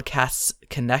at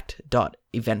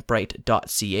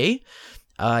podcastsconnect.eventbrite.ca.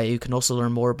 You can also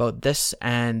learn more about this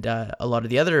and a lot of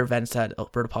the other events that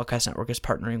Alberta Podcast Network is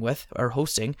partnering with or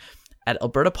hosting at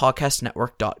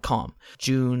albertapodcastnetwork.com.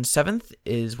 June 7th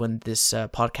is when this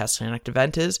Podcast Connect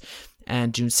event is,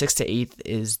 and June 6th to 8th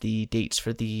is the dates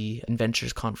for the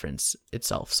Inventures Conference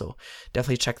itself. So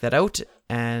definitely check that out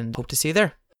and hope to see you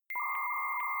there.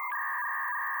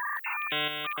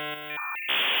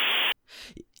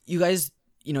 You guys,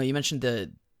 you mentioned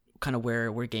the kind of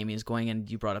where gaming is going, and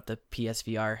you brought up the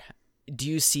PSVR. Do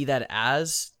you see that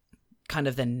as kind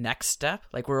of the next step?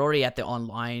 Like, we're already at the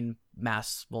online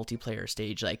mass multiplayer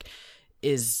stage. Like,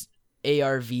 is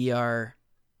AR, VR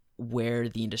where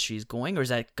the industry is going, or is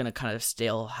that going to kind of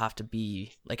still have to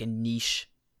be like a niche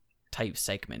type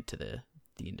segment to the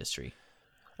industry?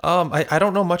 I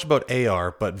don't know much about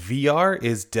AR, but VR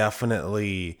is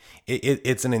definitely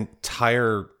it's an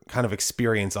entire kind of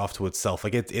experience off to itself.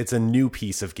 Like it's a new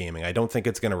piece of gaming. I don't think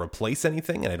it's going to replace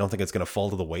anything, and I don't think it's going to fall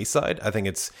to the wayside. I think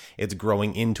it's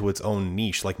growing into its own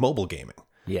niche, like mobile gaming.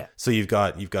 Yeah. So you've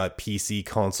got PC,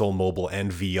 console, mobile,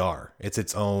 and VR. It's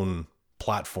its own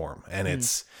platform, and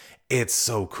it's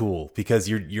so cool because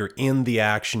you're in the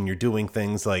action. You're doing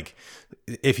things like,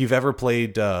 if you've ever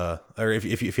played or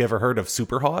if you ever heard of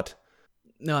Superhot.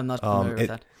 No, I'm not familiar with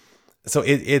that. So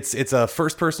it's a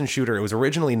first person shooter. It was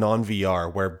originally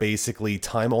non-VR, where basically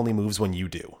time only moves when you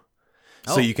do.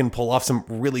 So you can pull off some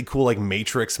really cool like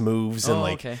Matrix moves and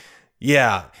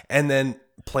Yeah, and then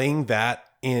playing that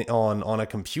on a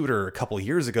computer a couple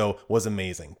years ago was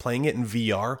amazing. Playing it in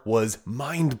VR was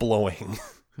mind-blowing.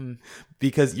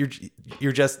 Because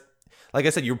you're just, like I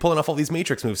said, you're pulling off all these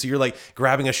Matrix moves. So you're like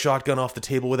grabbing a shotgun off the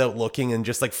table without looking and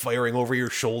just like firing over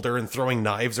your shoulder and throwing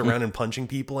knives around and punching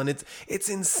people, and it's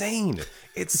insane.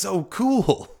 It's so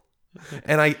cool.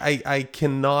 And I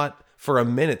cannot for a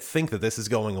minute think that this is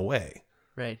going away.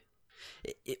 Right.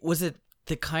 Was it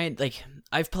the kind, like,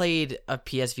 I've played a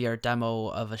PSVR demo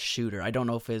of a shooter. I don't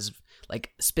know if it's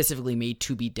like specifically made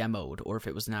to be demoed or if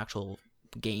it was an actual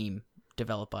game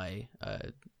developed by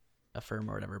a firm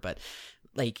or whatever, but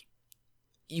like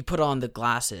you put on the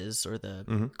glasses or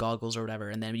the goggles or whatever,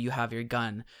 and then you have your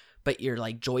gun, but your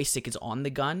like joystick is on the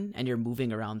gun and you're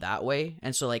moving around that way,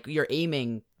 and so like you're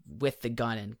aiming with the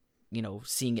gun and, you know,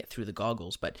 seeing it through the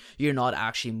goggles, but you're not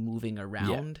actually moving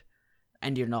around. Yeah.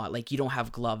 And you're not, like, you don't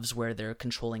have gloves where they're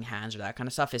controlling hands or that kind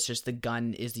of stuff. It's just the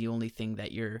gun is the only thing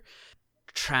that you're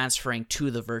transferring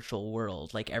to the virtual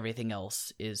world. Like, everything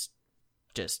else is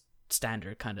just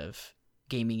standard kind of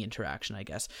gaming interaction, I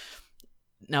guess.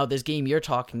 Now, this game you're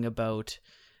talking about,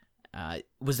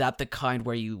 was that the kind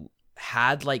where you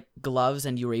had, like, gloves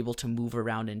and you were able to move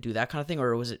around and do that kind of thing?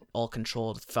 Or was it all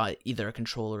controlled by either a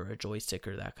controller or a joystick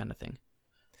or that kind of thing?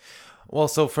 Well,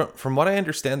 so from what I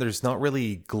understand, there's not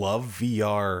really glove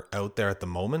VR out there at the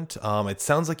moment. It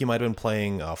sounds like you might have been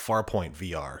playing Farpoint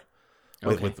VR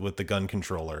with the gun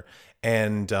controller.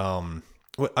 And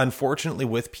unfortunately,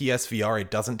 with PSVR,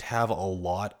 it doesn't have a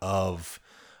lot of...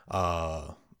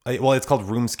 well, it's called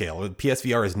room scale.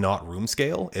 PSVR is not room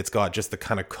scale. It's got just the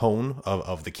kind of cone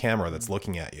of the camera that's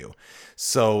looking at you.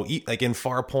 So like in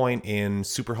Farpoint, in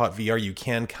Superhot VR, you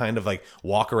can kind of like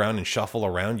walk around and shuffle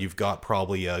around. You've got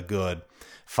probably a good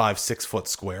 5-6 foot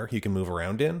square you can move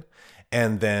around in.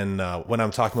 And then when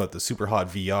I'm talking about the Superhot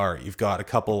VR, you've got a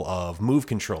couple of move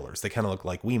controllers. They kind of look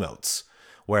like Wiimotes,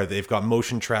 where they've got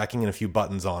motion tracking and a few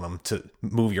buttons on them to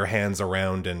move your hands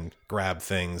around and grab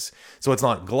things. So it's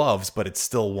not gloves, but it's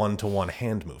still one-to-one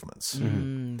hand movements.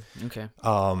 Okay.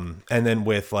 And then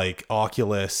with like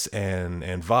Oculus and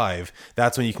Vive,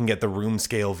 that's when you can get the room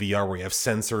scale VR where you have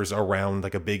sensors around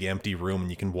like a big empty room and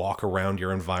you can walk around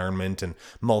your environment and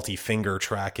multi-finger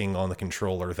tracking on the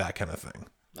controller, that kind of thing.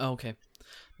 Oh, okay.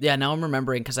 Yeah, now I'm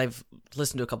remembering because I've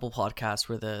listened to a couple podcasts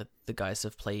where the guys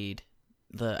have played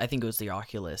I think it was the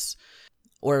Oculus,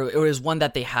 or it was one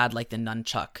that they had like the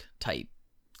nunchuck type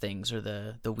things or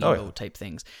the Wiimote type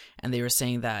things, and they were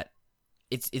saying that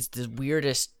it's the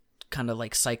weirdest kind of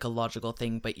like psychological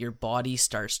thing, but your body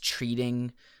starts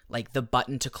treating like the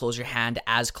button to close your hand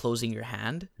as closing your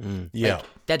hand. Yeah, like,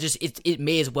 that just it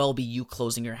may as well be you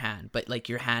closing your hand, but like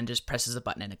your hand just presses the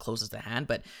button and it closes the hand.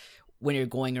 But when you're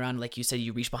going around, like you said,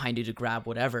 you reach behind you to grab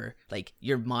whatever, like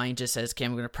your mind just says, okay,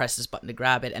 I'm going to press this button to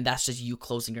grab it. And that's just you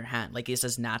closing your hand. Like it's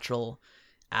as natural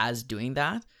as doing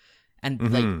that.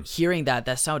 And like hearing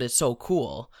that sounded so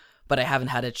cool, but I haven't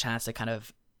had a chance to kind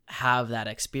of have that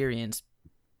experience.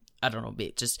 I don't know,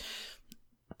 just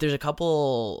there's a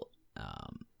couple,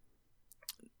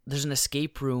 there's an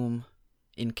escape room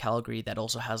in Calgary that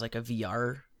also has like a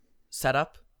VR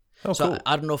setup. Oh, so cool.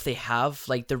 I don't know if they have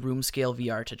like the room scale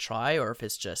VR to try or if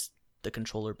it's just the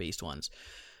controller based ones.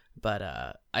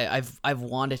 But I've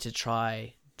wanted to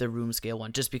try the room scale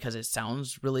one just because it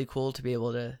sounds really cool to be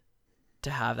able to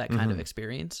have that kind of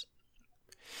experience.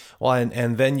 Well,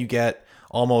 and then you get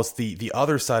almost the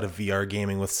other side of VR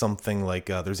gaming with something like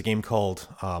there's a game called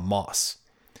Moss,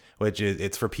 which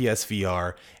it's for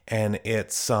PSVR, and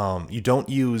it's you don't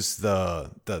use the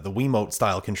Wiimote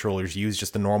style controllers. You use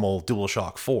just the normal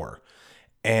DualShock 4,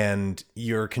 and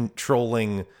you're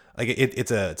controlling like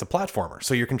it's a platformer.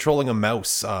 So you're controlling a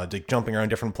mouse, jumping around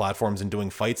different platforms and doing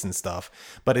fights and stuff.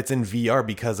 But it's in VR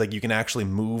because like you can actually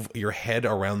move your head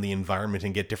around the environment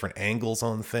and get different angles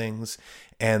on things.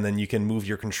 And then you can move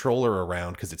your controller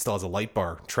around because it still has a light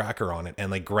bar tracker on it,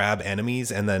 and like grab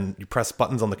enemies, and then you press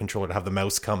buttons on the controller to have the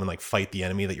mouse come and like fight the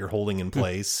enemy that you're holding in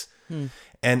place.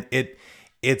 And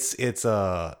it's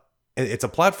a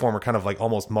platformer kind of like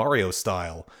almost Mario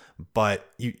style, but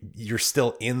you're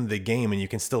still in the game and you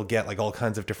can still get like all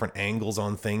kinds of different angles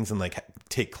on things and like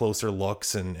take closer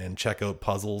looks and check out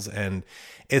puzzles, and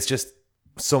it's just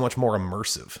so much more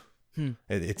immersive.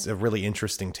 It's a really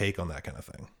interesting take on that kind of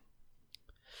thing.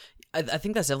 I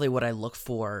think that's definitely what I look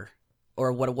for,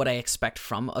 or what I expect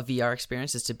from a VR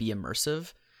experience is to be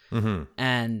immersive.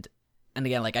 And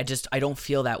again, like I don't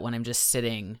feel that when I'm just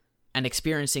sitting and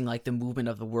experiencing like the movement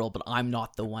of the world, but I'm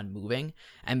not the one moving.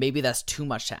 And maybe that's too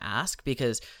much to ask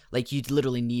because like you'd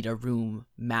literally need a room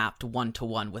mapped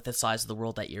 1-to-1 with the size of the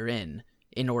world that you're in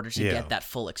in order to get that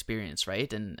full experience,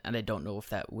 right? And I don't know if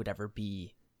that would ever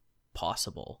be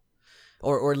possible,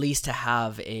 or at least to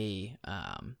have a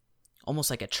almost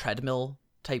like a treadmill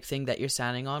type thing that you're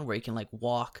standing on, where you can like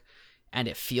walk and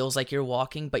it feels like you're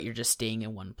walking, but you're just staying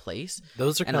in one place.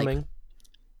 Those are coming.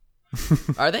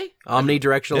 Like, are they?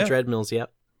 Omnidirectional treadmills,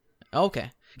 yep.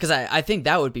 Okay. Because I think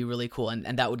that would be really cool,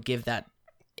 and that would give that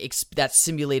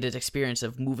simulated experience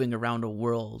of moving around a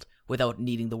world without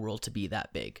needing the world to be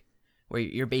that big, where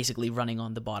you're basically running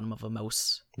on the bottom of a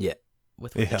mouse. Yeah.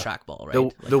 With the trackball,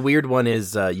 right? The weird one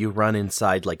is you run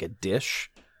inside like a dish,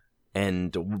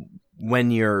 and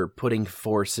when you're putting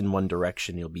force in one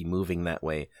direction, you'll be moving that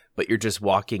way, but you're just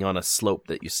walking on a slope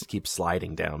that you keep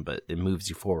sliding down, but it moves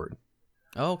you forward.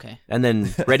 Oh, okay. And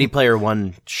then Ready Player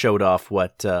One showed off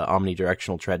what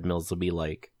omnidirectional treadmills will be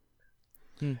like.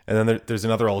 And then there's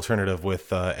another alternative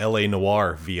with LA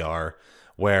Noire VR,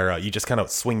 where you just kind of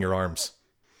swing your arms.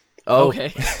 Oh, okay.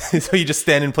 So you just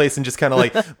stand in place and just kind of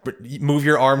like move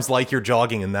your arms like you're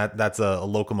jogging, and that's a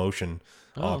locomotion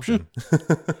option.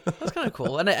 That's kind of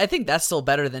cool. And I think that's still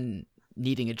better than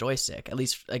needing a joystick, at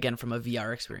least, again, from a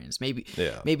VR experience.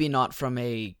 Maybe not from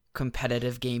a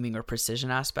competitive gaming or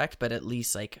precision aspect, but at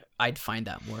least like I'd find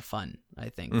that more fun, I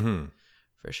think.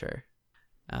 For sure.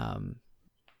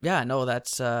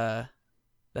 That's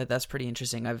pretty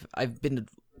interesting. I've been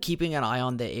keeping an eye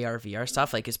on the AR VR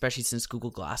stuff, like especially since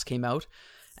Google Glass came out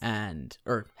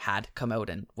or had come out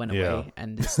and went away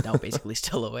and is now basically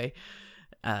still away,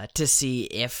 to see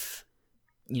if,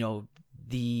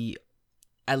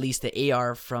 at least the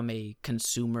AR from a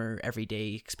consumer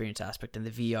everyday experience aspect, and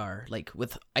the VR, like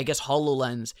with, I guess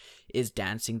HoloLens is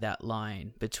dancing that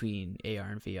line between AR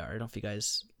and VR. I don't know if you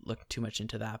guys look too much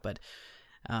into that, but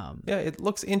it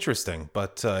looks interesting,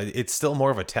 but it's still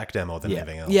more of a tech demo than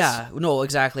anything else. Yeah, no,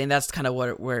 exactly. And that's kind of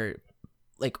where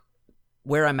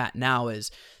I'm at now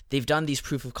is they've done these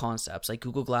proof of concepts, like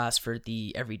Google Glass for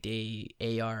the everyday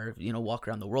AR, walk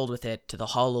around the world with it, to the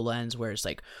HoloLens where it's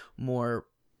like more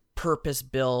purpose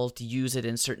built, use it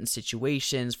in certain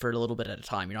situations for a little bit at a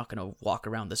time. You're not going to walk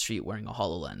around the street wearing a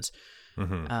HoloLens.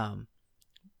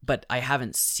 But I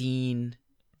haven't seen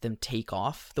them take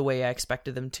off the way I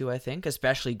expected them to, I think,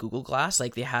 especially Google Glass.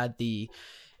 Like they had the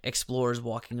explorers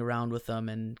walking around with them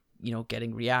and,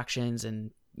 getting reactions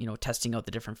and, testing out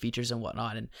the different features and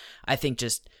whatnot. And I think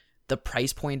just the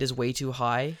price point is way too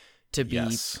high to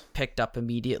be picked up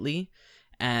immediately.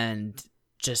 And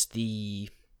just the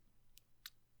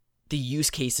use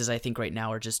cases, I think right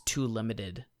now are just too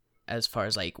limited as far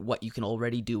as like what you can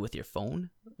already do with your phone.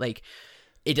 Like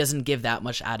it doesn't give that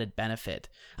much added benefit.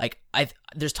 Like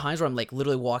there's times where I'm like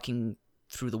literally walking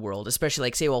through the world, especially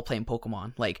like say while playing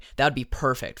Pokemon, like that would be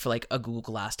perfect for like a Google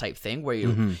Glass type thing where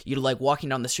you're like walking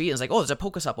down the street and it's like, oh, there's a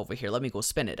Pokesup over here, let me go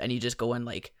spin it, and you just go and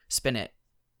like spin it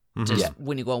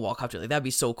when you go and walk up to it. Like that'd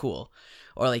be so cool.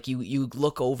 Or like you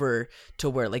look over to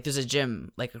where like there's a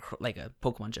gym, like a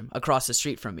Pokemon gym across the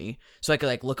street from me, so I could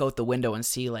like look out the window and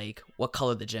see like what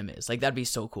color the gym is. Like that'd be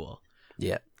so cool.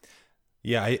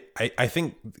 Yeah, I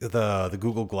think the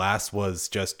Google Glass was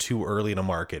just too early to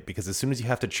market, because as soon as you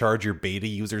have to charge your beta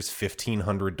users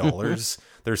 $1,500,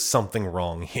 there's something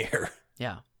wrong here.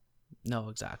 Yeah, no,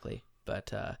 exactly.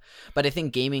 But I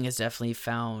think gaming has definitely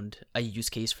found a use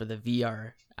case for the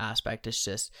VR aspect. It's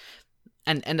just,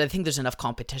 and I think there's enough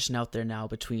competition out there now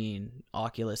between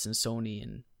Oculus and Sony,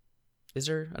 and is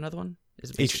there another one? Is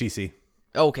it HTC?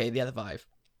 Okay, the Vive.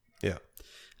 Yeah.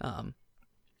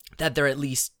 That they're at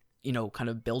least, kind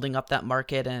of building up that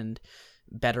market and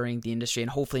bettering the industry,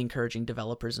 and hopefully encouraging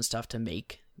developers and stuff to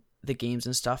make the games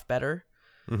and stuff better.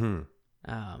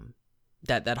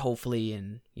 That hopefully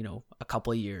in, a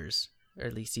couple of years, or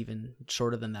at least even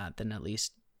shorter than that, then at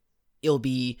least it'll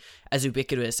be as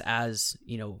ubiquitous as,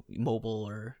 mobile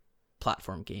or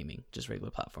platform gaming, just regular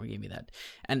platform gaming.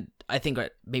 And I think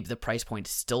maybe the price point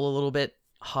is still a little bit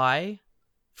high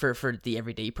for the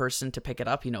everyday person to pick it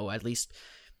up, at least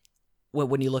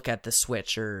when you look at the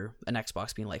Switch or an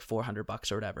Xbox being like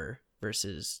 $400 or whatever,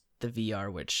 versus the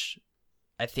VR, which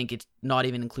I think it's not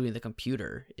even including the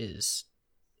computer, is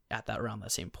at that around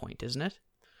that same point, isn't it?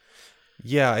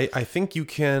 Yeah, I think you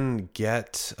can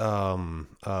get a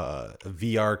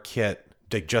VR kit,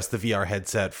 like just the VR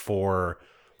headset, for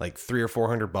like $300 or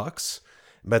 $400.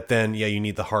 But then, you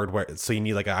need the hardware. So you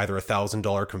need like either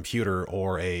 $1,000 computer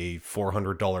or a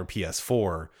 $400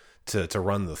 PS4 to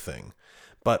run the thing.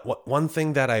 But one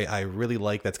thing that I really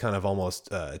like that's kind of almost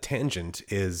tangent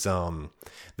is the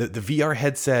VR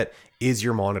headset is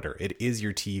your monitor. It is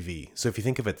your TV. So if you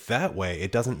think of it that way,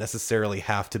 it doesn't necessarily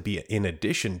have to be in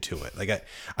addition to it. Like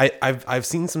I've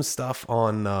seen some stuff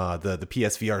on the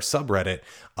PSVR subreddit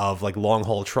of like long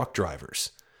haul truck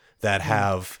drivers that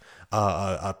have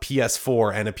a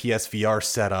PS4 and a PSVR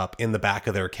set up in the back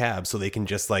of their cab so they can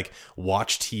just like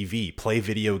watch TV, play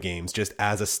video games just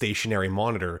as a stationary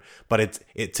monitor. But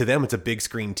to them, it's a big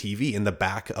screen TV in the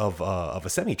back of a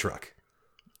semi truck.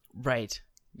 Right.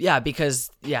 Yeah,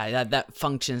 because that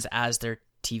functions as their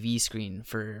TV screen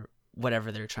for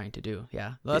whatever they're trying to do.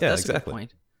 Yeah, that's exactly a good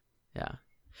point. Yeah,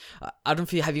 I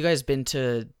don't know have you guys been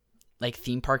to like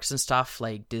theme parks and stuff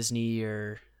like Disney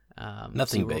or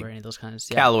nothing big or any of those kinds.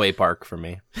 Yeah. Callaway Park for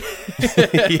me.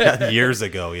 Yeah, years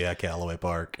ago. Yeah, Callaway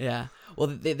Park. Yeah, well,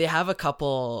 they have a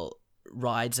couple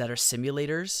rides that are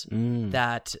simulators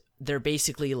that they're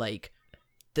basically like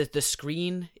the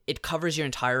screen. It covers your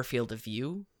entire field of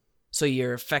view. So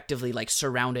you're effectively like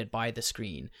surrounded by the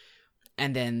screen,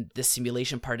 and then the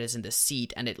simulation part is in the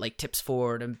seat, and it like tips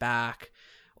forward and back.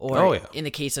 Or in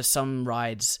the case of some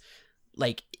rides,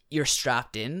 like you're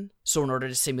strapped in. So in order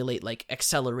to simulate like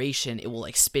acceleration, it will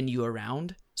like spin you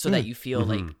around so that you feel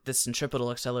like the centripetal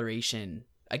acceleration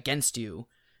against you,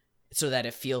 so that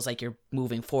it feels like you're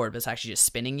moving forward, but it's actually just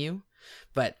spinning you.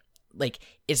 But like,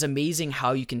 it's amazing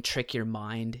how you can trick your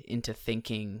mind into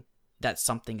thinking that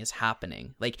something is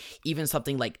happening. Like even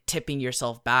something like tipping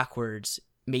yourself backwards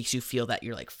makes you feel that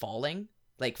you're like falling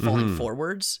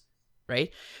forwards,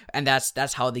 right? And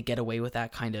that's how they get away with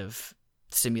that kind of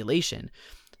simulation.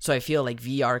 So I feel like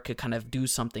VR could kind of do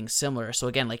something similar. So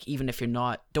again, like even if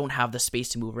you're don't have the space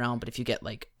to move around, but if you get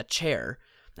like a chair,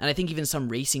 and I think even some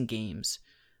racing games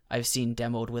I've seen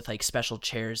demoed with like special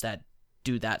chairs that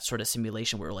do that sort of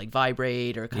simulation where it'll like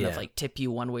vibrate or kind of like tip you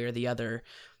one way or the other.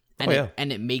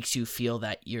 And it makes you feel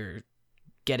that you're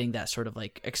getting that sort of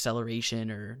like acceleration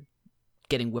or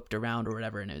getting whipped around or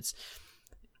whatever. And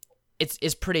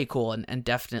it's pretty cool and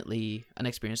definitely an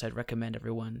experience I'd recommend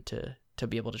everyone to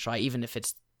be able to try, even if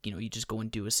it's, you just go and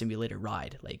do a simulator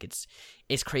ride. Like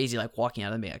it's crazy, like walking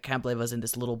out of me. I can't believe I was in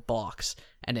this little box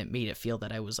and it made it feel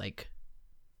that I was like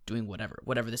doing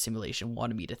whatever the simulation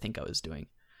wanted me to think I was doing.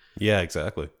 Yeah,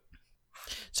 exactly.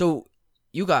 So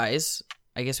you guys,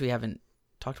 I guess we haven't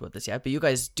talked about this yet, but you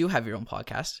guys do have your own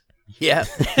podcast. Yeah.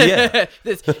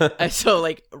 So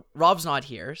like Rob's not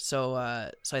here, so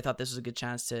I thought this was a good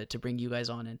chance to bring you guys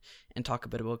on and talk a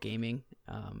bit about gaming.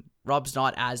 Rob's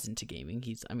not as into gaming.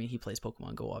 He plays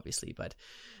Pokemon Go obviously, but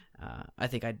I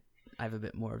think I have a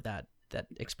bit more of that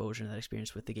exposure and that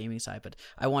experience with the gaming side. But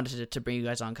I wanted to bring you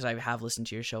guys on because I have listened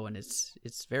to your show and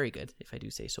it's very good, if I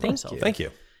do say so myself. Thank you.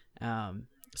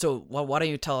 So why don't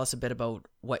you tell us a bit about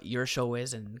what your show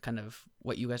is and kind of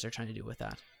what you guys are trying to do with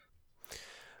that?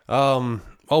 Well,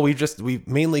 we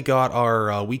mainly got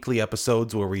our weekly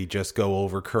episodes where we just go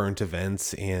over current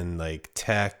events in like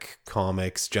tech,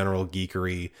 comics, general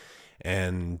geekery,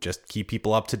 and just keep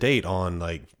people up to date on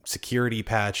like security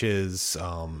patches,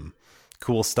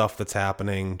 cool stuff that's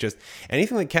happening, just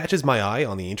anything that catches my eye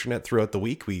on the internet throughout the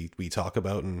week. We talk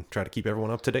about and try to keep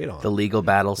everyone up to date on the legal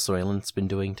battle Soylent's been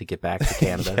doing to get back to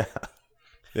Canada.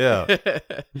 Yeah.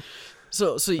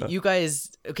 So you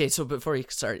guys, okay, so before we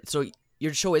start, so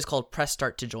your show is called Press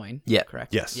Start to Join. Yeah.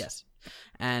 Correct? Yes.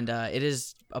 And it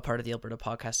is a part of the Alberta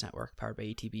Podcast Network, powered by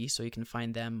ATB. So you can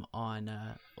find them on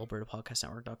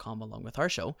albertapodcastnetwork.com along with our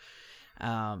show.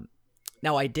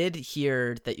 Now, I did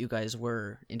hear that you guys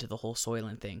were into the whole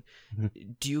Soylent thing.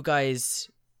 Mm-hmm. Do you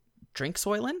guys drink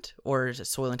Soylent, or is it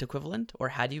Soylent equivalent, or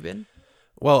had you been?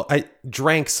 Well, I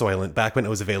drank Soylent back when it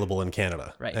was available in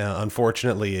Canada. Right.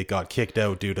 Unfortunately, it got kicked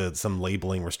out due to some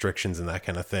labeling restrictions and that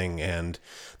kind of thing. And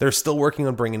they're still working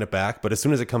on bringing it back. But as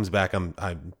soon as it comes back, I'm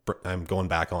going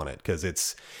back on it because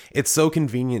it's so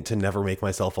convenient to never make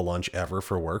myself a lunch ever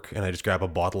for work, and I just grab a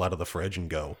bottle out of the fridge and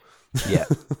go. Yeah.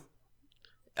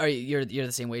 You're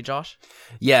the same way, Josh?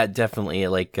 Yeah, definitely.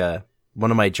 Like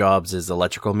one of my jobs is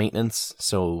electrical maintenance,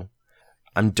 so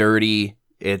I'm dirty.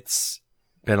 It's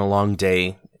been a long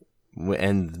day,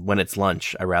 and when it's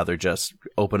lunch, I rather just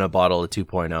open a bottle of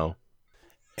 2.0.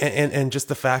 And just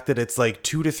the fact that it's like $2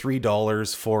 to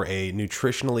 $3 for a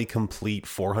nutritionally complete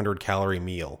 400 calorie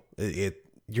meal.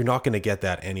 You're not going to get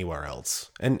that anywhere else,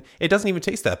 and it doesn't even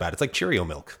taste that bad. It's like Cheerio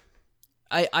milk.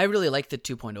 I really like the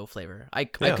 2.0 flavor. I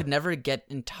could never get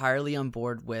entirely on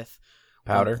board with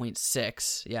powder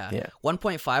 1.6. Yeah.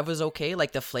 1.5 was okay.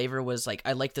 Like the flavor was like,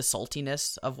 I like the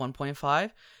saltiness of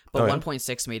 1.5, but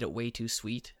 1.6 made it way too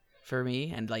sweet for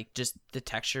me, and like just the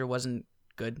texture wasn't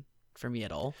good. for me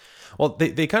at all. Well,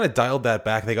 they kind of dialed that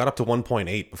back. They got up to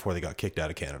 1.8 before they got kicked out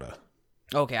of Canada.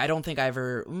 Okay, I don't think I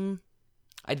ever...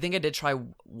 I think I did try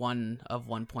one of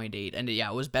 1.8, and yeah,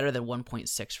 it was better than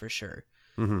 1.6 for sure.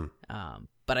 Mm-hmm.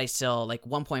 But I still, like,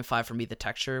 1.5 for me, the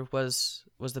texture was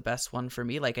the best one for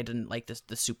me. Like, I didn't like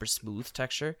the super smooth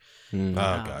texture.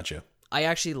 Gotcha. I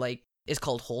actually like... It's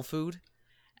called Whole Food,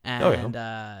 and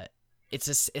it's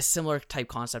a similar type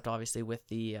concept, obviously, with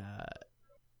the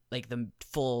like the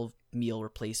full meal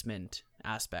replacement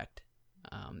aspect.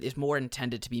 It's more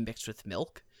intended to be mixed with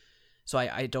milk. So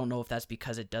I don't know if that's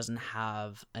because it doesn't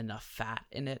have enough fat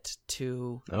in it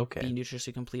to be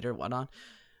nutritionally complete or whatnot.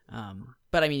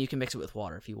 But I mean, you can mix it with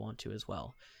water if you want to as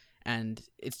well. And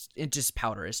it's just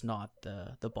powder. It's not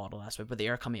the bottled aspect, but they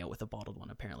are coming out with a bottled one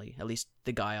apparently. At least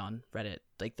the guy on Reddit,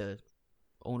 like the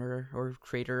owner or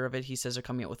creator of it, he says they're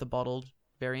coming out with a bottled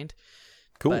variant.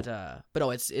 Cool. But no,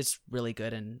 it's really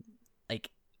good. And like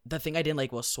the thing I didn't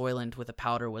like was Soylent with a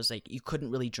powder was like you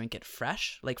couldn't really drink it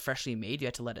fresh, like freshly made. You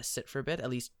had to let it sit for a bit, at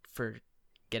least for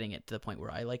getting it to the point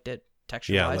where I liked it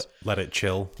texture wise. Let it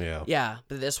chill. Yeah,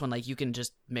 but this one, like, you can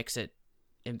just mix it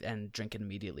and drink it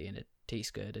immediately, and it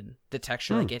tastes good. And the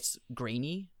texture, like, it's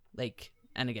grainy, like,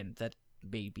 and again, that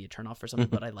may be a turnoff for some,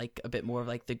 but I like a bit more of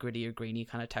like the grittier, grainy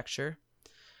kind of texture.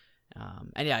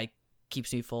 And yeah, it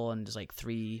keeps me full, and just like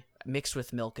mixed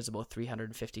with milk is about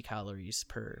 350 calories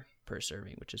per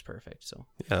serving, which is perfect. So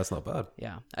yeah, that's not bad.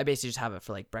 Yeah, I basically just have it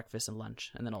for like breakfast and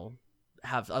lunch, and then I'll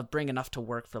bring enough to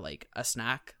work for like a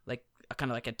snack, like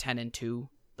kind of like a 10 and 2,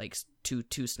 like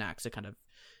two snacks to kind of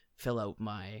fill out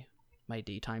my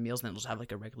daytime meals, and then I'll just have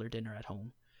like a regular dinner at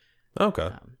home. Okay.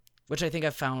 Which I think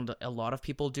I've found a lot of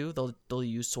people do. They'll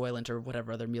use Soylent or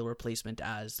whatever other meal replacement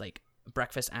as like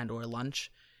breakfast and or lunch,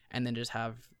 and then just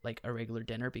have like a regular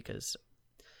dinner, because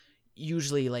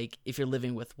usually, like, if you're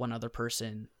living with one other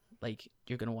person, like,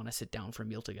 you're gonna want to sit down for a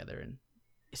meal together, and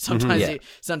sometimes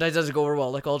sometimes it doesn't go over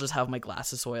well. Like, I'll just have my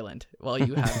glass of Soylent while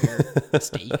you have your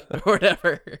steak or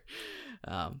whatever.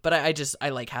 But I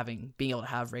like being able to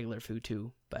have regular food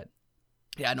too. But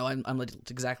yeah, no, I'm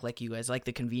exactly like you guys. I like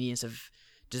the convenience of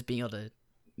just being able to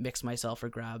mix myself or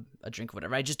grab a drink or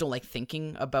whatever. I just don't like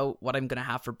thinking about what I'm gonna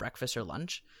have for breakfast or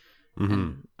lunch.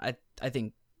 And I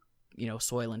think, you know,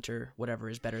 Soylent or whatever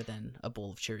is better than a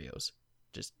bowl of Cheerios,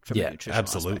 just from a nutritional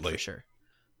aspect, for sure.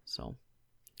 So,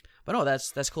 but no,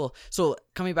 that's cool. So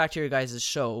coming back to your guys'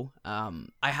 show, I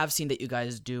have seen that you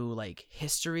guys do like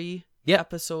history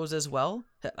episodes as well.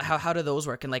 How do those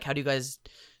work? And like, how do you guys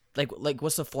like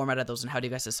what's the format of those, and how do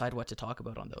you guys decide what to talk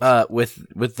about on those?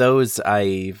 With those,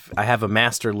 I have a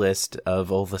master list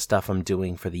of all the stuff I'm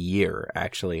doing for the year,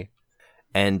 actually.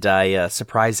 And I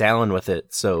surprise Alan with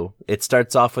it. So it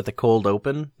starts off with a cold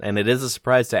open, and it is a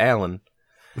surprise to Alan.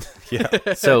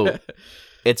 Yeah. So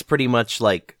it's pretty much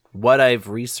like what I've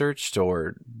researched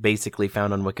or basically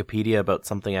found on Wikipedia about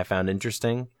something I found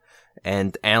interesting.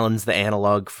 And Alan's the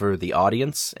analog for the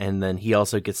audience, and then he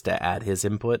also gets to add his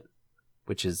input,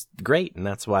 which is great, and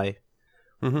that's why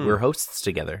we're hosts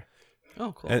together.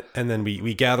 Oh, cool. And then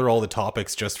we gather all the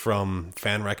topics just from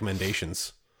fan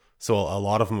recommendations. So a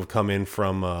lot of them have come in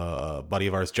from a buddy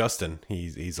of ours, Justin.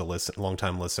 He's a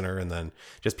long-time listener, and then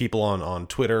just people on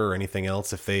Twitter or anything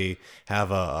else. If they have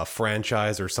a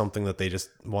franchise or something that they just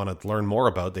want to learn more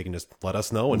about, they can just let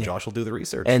us know, and Josh will do the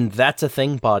research. And That's a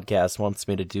Thing podcast wants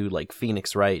me to do like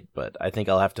Phoenix Wright, but I think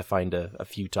I'll have to find a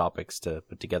few topics to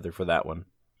put together for that one.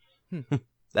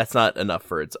 That's not enough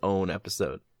for its own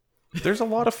episode. There's a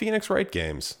lot of Phoenix Wright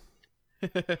games.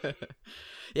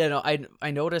 Yeah, no,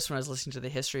 I noticed when I was listening to the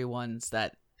history ones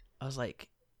that I was like,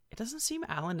 it doesn't seem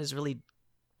Alan is really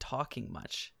talking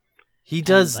much. He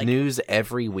does news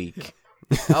every week.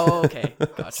 Oh, okay,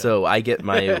 gotcha. So I get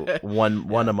my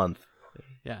one a month.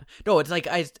 Yeah, no, it's like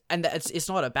it's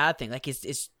not a bad thing. Like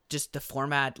it's just the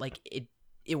format. Like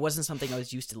it wasn't something I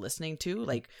was used to listening to.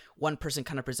 Like one person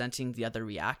kind of presenting, the other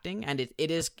reacting, and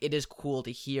it is cool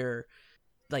to hear.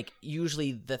 Like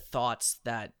usually the thoughts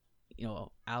that, you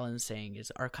know, Alan's saying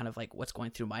are kind of like what's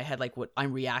going through my head, like what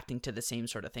I'm reacting to the same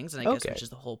sort of things, and I guess which is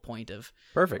the whole point of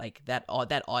like that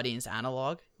audience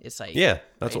analog. It's like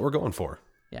that's what we're going for.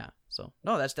 Yeah, so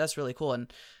no, that's really cool,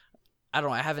 and I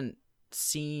don't know, I haven't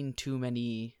seen too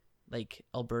many like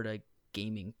Alberta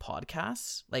gaming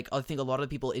podcasts. Like I think a lot of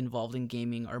the people involved in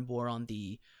gaming are more on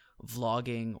the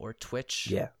vlogging or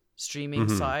Twitch streaming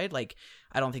side. Like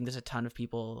I don't think there's a ton of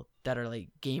people that are like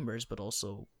gamers but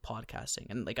also podcasting,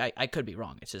 and like I could be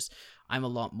wrong. It's just I'm a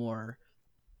lot more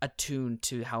attuned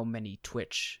to how many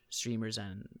Twitch streamers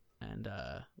and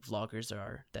vloggers there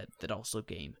are that also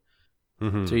game.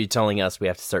 Mm-hmm. So you're telling us we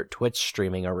have to start Twitch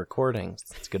streaming our recordings?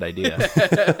 That's a good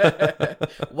idea.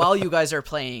 While you guys are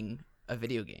playing a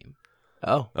video game.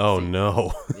 Oh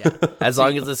no. Yeah. As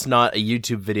long as it's not a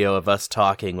YouTube video of us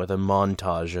talking with a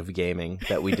montage of gaming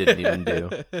that we didn't even do.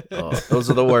 Oh, those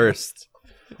are the worst.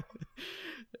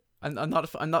 I'm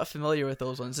not familiar with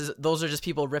those ones. Those are just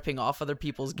people ripping off other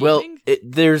people's gaming? Well,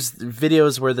 there's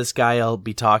videos where this guy will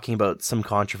be talking about some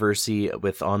controversy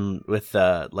with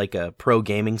like a pro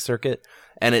gaming circuit,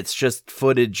 and it's just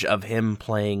footage of him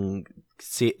playing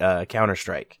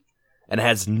Counter-Strike, and it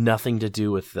has nothing to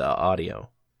do with the audio.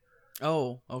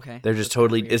 Oh, okay. They're just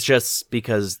totally. It's just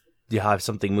because you have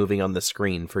something moving on the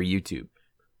screen for YouTube.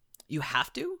 You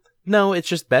have to? No, it's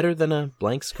just better than a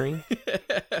blank screen.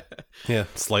 Yeah,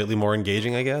 slightly more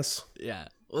engaging, I guess. Yeah.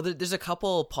 Well, there's a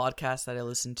couple podcasts that I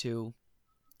listen to.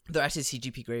 They're actually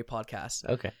CGP Grey podcasts.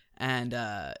 Okay. And,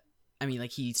 I mean, like,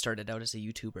 he started out as a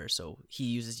YouTuber, so he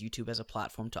uses YouTube as a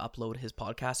platform to upload his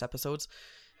podcast episodes.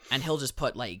 And he'll just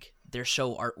put, like, their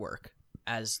show artwork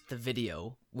as the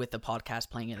video with the podcast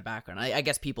playing in the background. I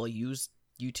guess people use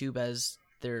YouTube as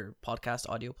their podcast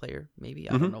audio player, maybe.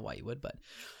 I don't know why you would, but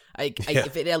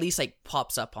if it at least like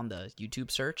pops up on the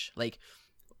YouTube search, like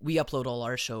we upload all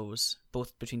our shows,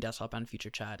 both between Desktop and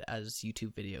Future Chat, as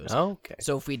YouTube videos. Okay.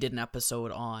 So if we did an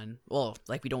episode on, well,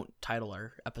 like we don't title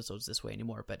our episodes this way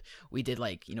anymore, but we did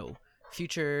like, you know,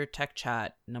 Future Tech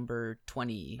Chat number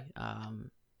 20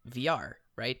 VR,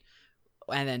 right?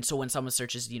 And then so when someone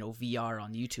searches, you know, VR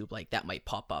on YouTube, like that might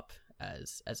pop up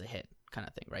as a hit kind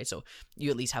of thing, right? So you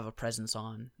at least have a presence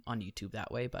on YouTube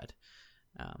that way. But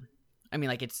I mean,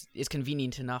 like it's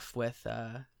convenient enough with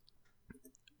the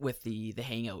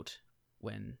Hangout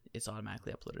when it's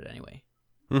automatically uploaded anyway.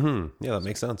 Mm-hmm. Yeah, that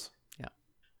makes sense.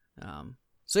 Yeah.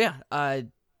 So yeah,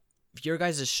 your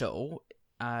guys' show,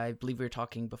 I believe we were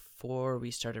talking before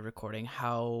we started recording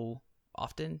how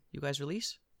often you guys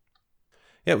release.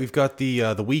 Yeah, we've got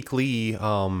the weekly,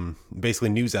 basically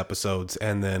news episodes,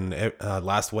 and then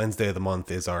last Wednesday of the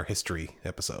month is our history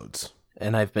episodes.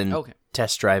 And I've been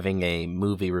test driving a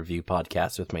movie review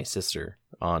podcast with my sister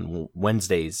on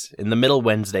Wednesdays, in the middle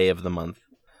Wednesday of the month.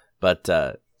 But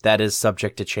that is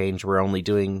subject to change. We're only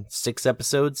doing 6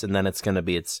 episodes, and then it's going to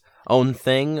be its own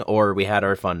thing, or we had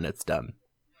our fun and it's done.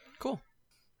 Cool.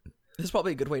 This is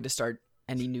probably a good way to start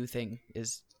any new thing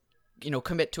is, you know,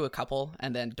 commit to a couple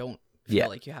and then don't feel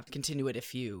like you have to continue it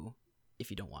if you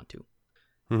don't want to.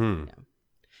 Mm-hmm. Yeah.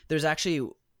 There's actually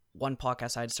one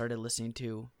podcast I'd started listening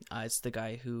to. It's the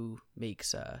guy who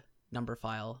makes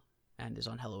Numberphile and is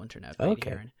on Hello Internet right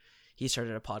here. And he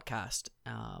started a podcast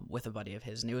with a buddy of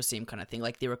his, and it was the same kind of thing.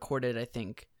 Like they recorded, I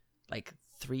think, like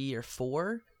 3 or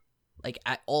 4, like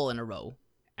all in a row,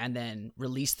 and then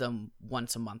released them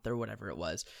once a month or whatever it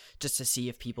was, just to see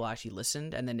if people actually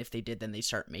listened. And then if they did, then they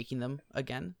start making them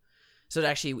again. So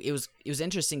it was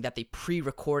interesting that they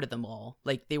pre-recorded them all.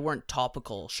 Like they weren't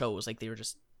topical shows, like they were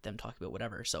just them talking about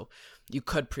whatever. So you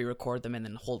could pre-record them and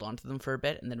then hold on to them for a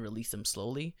bit and then release them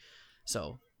slowly.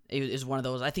 So it is one of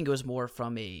those. I think it was more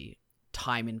from a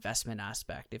time investment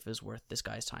aspect, if it was worth this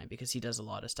guy's time, because he does a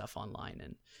lot of stuff online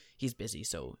and he's busy.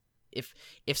 So if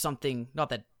something, not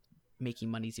that making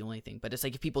money is the only thing, but it's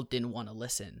like if people didn't want to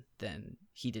listen, then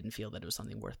he didn't feel that it was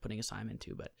something worth putting his time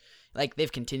into. But like they've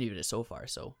continued it so far,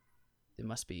 so it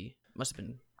must have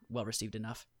been well received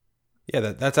enough.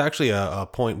 Yeah, that's actually a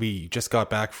point. We just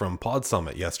got back from Pod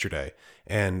Summit yesterday,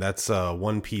 and that's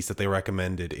one piece that they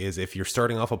recommended is if you're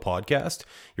starting off a podcast,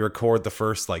 you record the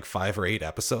first like 5 or 8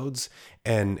 episodes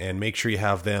and make sure you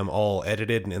have them all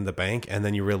edited and in the bank, and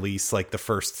then you release like the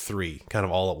first 3 kind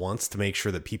of all at once to make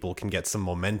sure that people can get some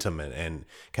momentum and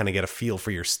kind of get a feel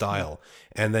for your style.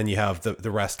 And then you have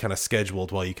the rest kind of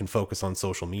scheduled while you can focus on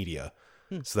social media.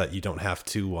 So that you don't have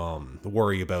to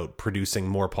worry about producing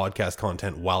more podcast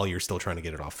content while you're still trying to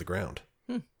get it off the ground.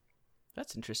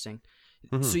 That's interesting.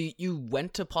 Mm-hmm. So you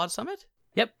went to Pod Summit?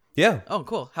 Yep. Yeah. Oh,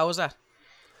 cool. How was that?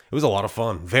 It was a lot of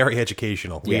fun. Very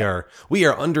educational. Yeah. We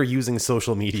are underusing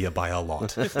social media by a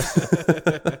lot.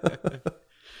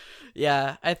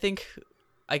 Yeah, I think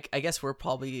I guess we're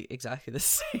probably exactly the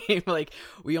same. Like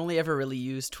we only ever really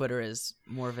use Twitter as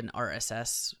more of an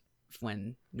RSS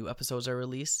when new episodes are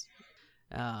released.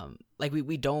 Like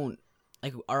we don't,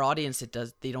 like our audience,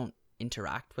 they don't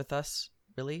interact with us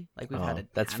really. Like we've had a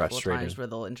that's handful frustrating. of times where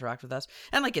they'll interact with us,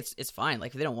 and like it's fine.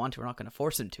 Like if they don't want to, we're not going to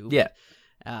force them to. Yeah.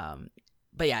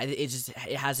 But yeah,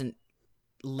 it hasn't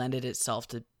lended itself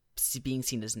to being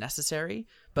seen as necessary.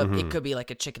 But it could be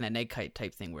like a chicken and egg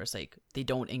type thing where it's like they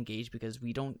don't engage because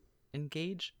we don't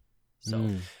engage.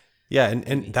 So yeah,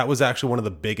 and that was actually one of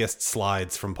the biggest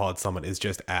slides from Pod Summit is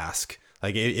just ask.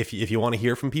 Like if you want to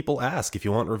hear from people, ask. If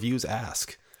you want reviews,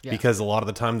 ask. Yeah. Because a lot of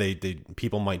the time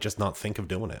people might just not think of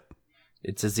doing it.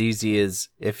 It's as easy as,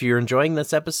 if you're enjoying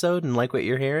this episode and like what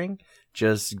you're hearing,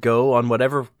 just go on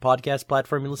whatever podcast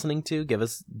platform you're listening to,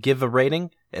 give a rating.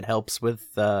 It helps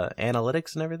with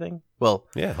analytics and everything. Well,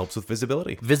 yeah, it helps with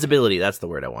visibility. Visibility, that's the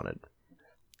word I wanted.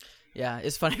 Yeah,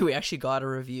 it's funny, we actually got a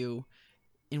review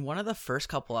in one of the first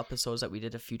couple episodes that we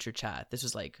did a Future Chat. This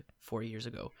was like 4 years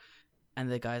ago. And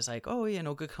the guy's like, "Oh, yeah,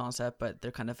 no, good concept, but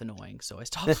they're kind of annoying, so I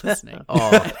stopped listening."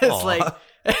 It's like,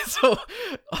 so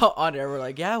on there, we're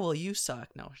like, "Yeah, well, you suck."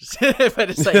 No, but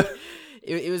it's like,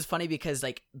 it was funny because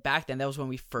like back then, that was when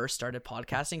we first started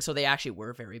podcasting, so they actually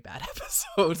were very bad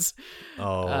episodes.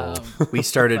 We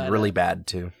started really bad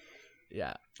too.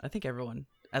 Yeah, I think everyone,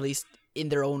 at least in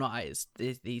their own eyes,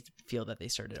 they feel that they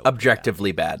started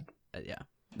objectively bad. Yeah.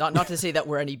 Not to say that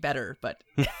we're any better, but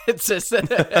it's just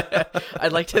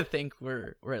I'd like to think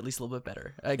we're at least a little bit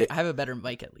better. I have a better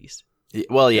mic at least.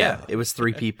 Well, yeah. It was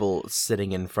 3 people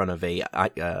sitting in front of an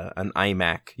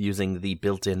iMac using the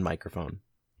built-in microphone.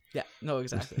 Yeah, no,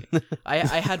 exactly. I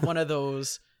had one of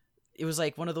those. It was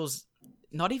like one of those,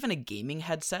 not even a gaming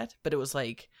headset, but it was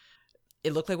like,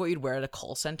 it looked like what you'd wear at a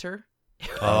call center.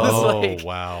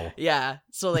 Wow. Yeah,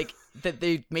 so like that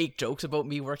they make jokes about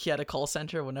me working at a call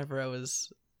center whenever I was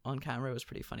on camera. It was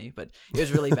pretty funny, but it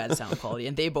was really bad sound quality,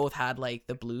 and they both had like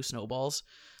the blue snowballs,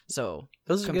 so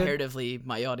those comparatively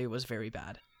my audio was very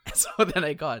bad. So then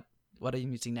I got what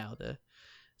I'm using now, the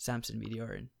Samson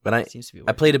Meteor, and but I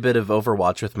played a bit of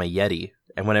Overwatch with my Yeti,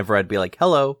 and whenever I'd be like,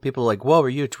 "Hello," people were like, "Whoa, are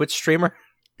you a Twitch streamer?"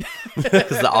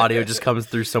 Because the audio just comes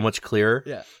through so much clearer.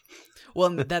 Yeah. Well,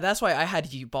 that's why I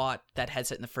had you bought that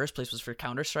headset in the first place, was for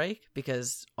Counter-Strike,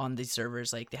 because on these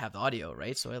servers, like, they have the audio,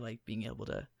 right? So I like being able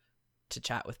to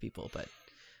chat with people, but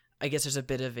I guess there's a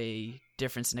bit of a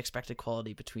difference in expected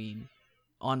quality between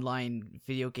online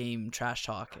video game trash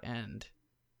talk and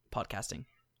podcasting.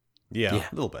 Yeah.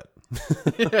 A little bit.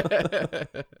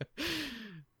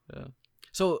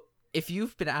 So if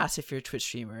you've been asked if you're a Twitch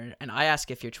streamer, and I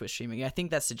ask if you're Twitch streaming, I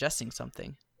think that's suggesting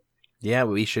something. Yeah,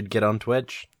 we should get on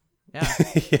Twitch. Yeah.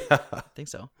 Yeah. I think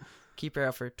so. Keep your eye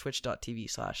out for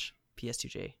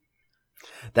twitch.tv/PS2J.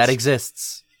 That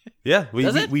exists. Yeah,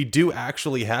 we do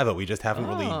actually have it. We just haven't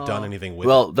really done anything with it.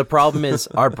 Well, the problem is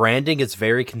our branding is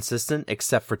very consistent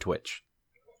except for Twitch.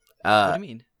 What do you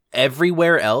mean?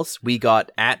 Everywhere else we got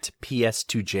at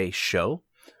PS2J show,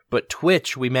 but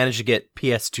Twitch we managed to get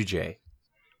PS2J.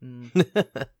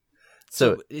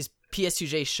 So is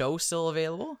PS2J show still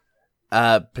available?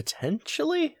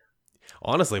 Potentially.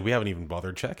 Honestly, we haven't even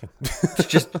bothered checking.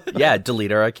 Just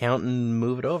delete our account and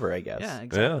move it over, I guess. Yeah,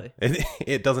 exactly. Yeah.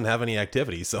 It doesn't have any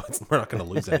activity, so we're not going to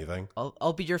lose anything.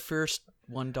 I'll be your first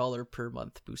 $1 per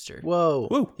month booster. Whoa.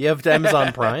 Woo. You have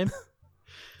Amazon Prime?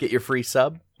 Get your free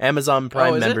sub. Amazon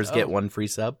Prime members get 1 free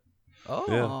sub.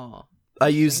 Oh. Yeah. I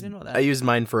used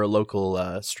mine for a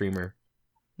local streamer.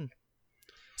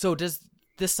 So this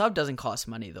sub doesn't cost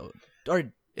money though,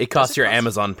 or it costs your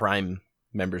Amazon Prime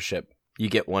membership. You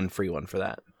get 1 free one for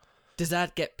that. Does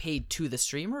that get paid to the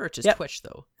streamer or just Twitch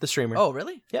though? The streamer. Oh,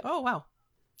 really? Yep. Oh, wow.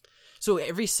 So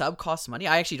every sub costs money?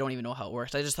 I actually don't even know how it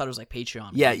works. I just thought it was like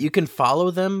Patreon. Yeah, you can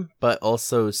follow them, but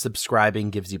also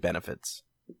subscribing gives you benefits.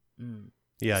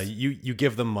 Yeah, you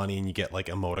give them money and you get like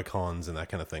emoticons and that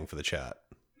kind of thing for the chat.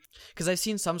 Because I've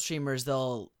seen some streamers,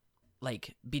 they'll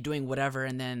like be doing whatever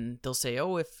and then they'll say,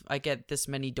 "Oh, if I get this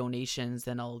many donations,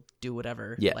 then I'll do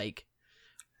whatever." Yeah. Like,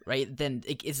 right? Then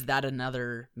is that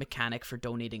another mechanic for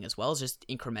donating as well? Is just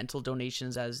incremental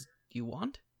donations as you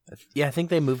want? Yeah, I think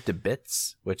they moved to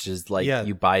bits, which is like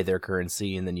you buy their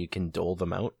currency and then you can dole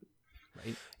them out.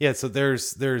 Right. Yeah, so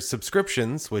there's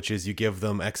subscriptions, which is you give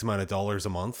them X amount of dollars a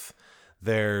month.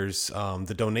 There's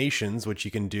the donations, which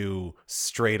you can do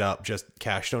straight up just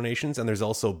cash donations. And there's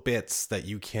also bits that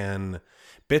you can...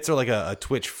 Bits are like a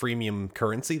Twitch freemium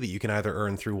currency that you can either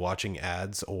earn through watching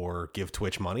ads or give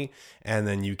Twitch money. And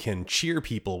then you can cheer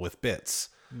people with bits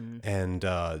and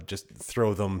just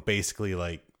throw them basically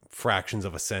like fractions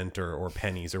of a cent or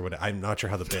pennies or what. I'm not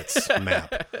sure how the bits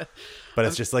map. But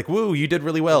it's just like, woo, you did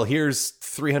really well. Here's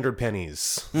 300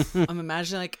 pennies. I'm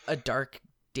imagining like a dark,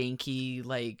 danky,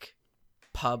 like...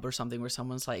 pub or something where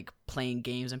someone's like playing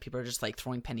games and people are just like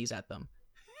throwing pennies at them.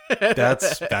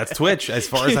 That's Twitch. As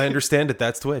far as I understand it,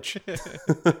 that's Twitch.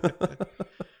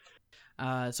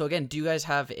 So again, do you guys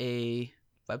have a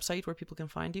website where people can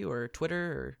find you, or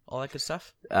Twitter, or all that good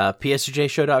stuff?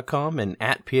 PSJShow.com and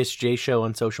at PSJ Show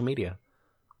on social media.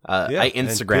 I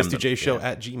Instagram and PSJ Show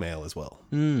at Gmail as well.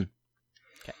 Okay.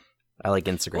 I like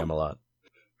Instagram a lot.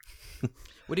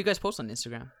 What do you guys post on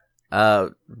Instagram?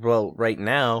 Well, right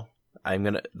now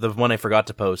The one I forgot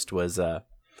to post was I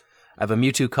have a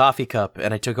Mewtwo coffee cup,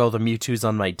 and I took all the Mewtwo's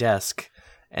on my desk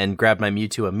and grabbed my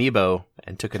Mewtwo amiibo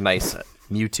and took a nice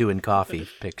Mewtwo and coffee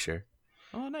picture.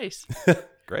 Oh, nice.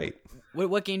 Great.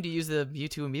 What game do you use the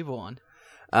Mewtwo amiibo on?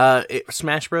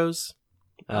 Smash Bros.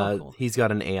 Cool. He's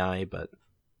got an AI, but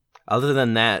other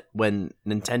than that, when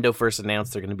Nintendo first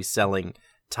announced they're going to be selling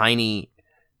tiny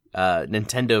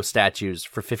Nintendo statues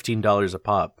for $15 a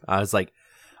pop, I was like,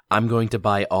 I'm going to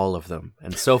buy all of them.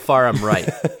 And so far, I'm right.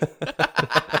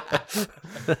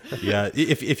 Yeah,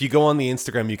 if you go on the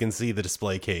Instagram, you can see the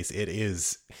display case.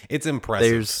 It's impressive.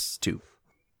 There's 2.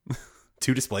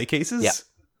 2 display cases? Yeah.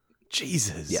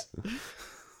 Jesus.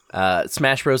 Yeah.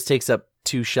 Smash Bros. Takes up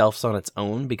 2 shelves on its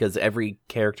own because every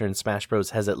character in Smash Bros.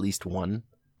 Has at least one,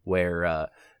 where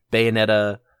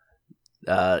Bayonetta,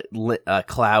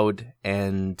 Cloud,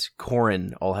 and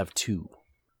Corrin all have 2.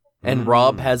 And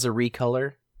Rob has a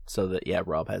recolor, so that,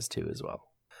 Rob has 2 as well.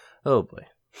 Oh, boy.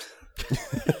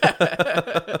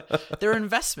 They're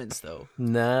investments, though.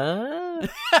 Nah.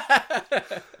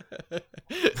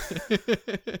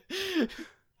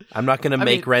 I'm not going to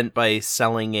make rent by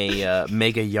selling a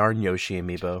Mega Yarn Yoshi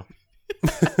amiibo.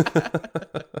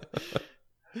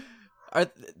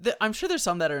 I'm sure there's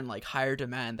some that are in like higher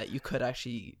demand that you could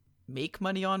actually make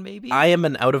money on, maybe? I am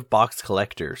an out-of-box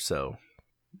collector, so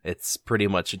it's pretty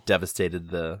much devastated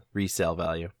the resale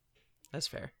value. That's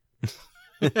fair.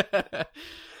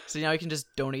 So now you can just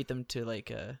donate them to like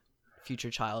a future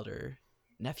child or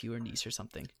nephew or niece or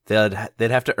something. They'd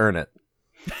have to earn it.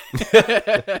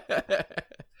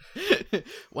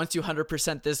 Once you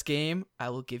 100% this game, I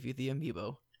will give you the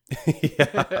amiibo.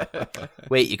 Yeah.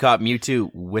 Wait, you caught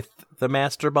Mewtwo with the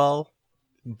Master Ball?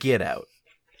 Get out.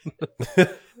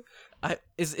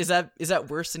 Is that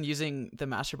worse than using the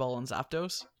Master Ball on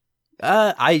Zapdos?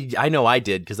 I know I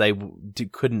did because I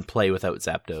couldn't play without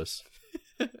Zapdos.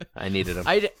 I needed him.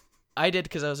 I did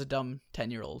because I was a dumb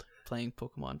 10-year-old playing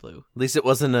Pokemon Blue. At least it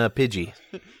wasn't a Pidgey.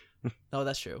 No,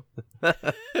 that's true.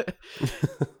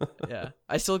 Yeah,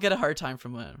 I still get a hard time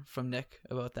from Nick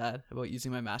about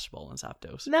using my Master Ball on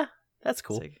Zapdos. Nah, that's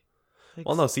cool.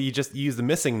 Well, no, so you just use the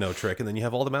missing no trick, and then you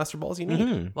have all the Master Balls you need.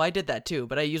 Mm-hmm. Well, I did that too,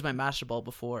 but I used my Master Ball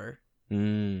before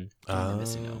doing the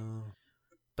missing no.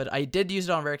 But I did use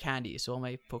it on Rare Candy, so all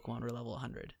my Pokemon were level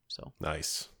 100. So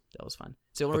nice. That was fun.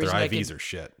 So but their IVs are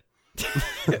shit.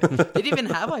 They didn't even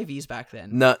have IVs back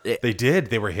then. No, they did.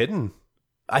 They were hidden.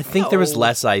 I think there was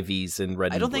less IVs in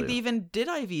Red and Blue. I don't think they even did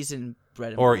IVs in Red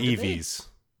and Blue. Or Blue. EVs.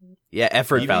 Yeah,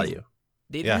 effort value.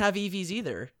 They didn't have EVs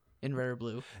either in Red or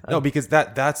Blue. No, because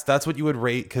that's what you would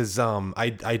rate, because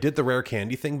I did the Rare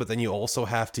Candy thing, but then you also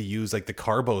have to use like the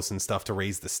Carbos and stuff to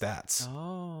raise the stats.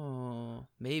 Oh,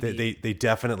 maybe. They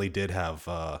definitely did have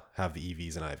the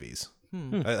EVs and IVs.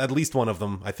 At least one of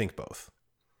them, I think both.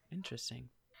 Interesting.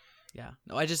 Yeah.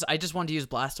 No, I just wanted to use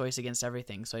Blastoise against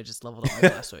everything, so I just leveled up my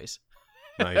Blastoise.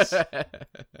 Nice.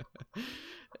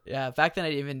 Yeah, back then I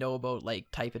didn't even know about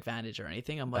like type advantage or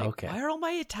anything. I'm like, why are all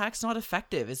my attacks not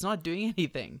effective? It's not doing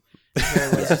anything. I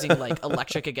was using like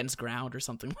electric against ground or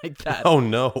something like that. Oh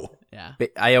no. Yeah.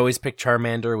 I always picked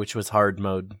Charmander, which was hard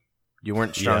mode. You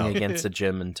weren't strong against a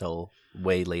gym until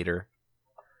way later.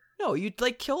 No, you'd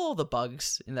like kill all the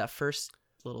bugs in that first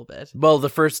little bit. Well, the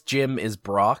first gym is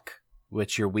Brock,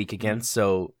 which you're weak against,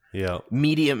 so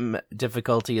medium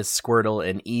difficulty is Squirtle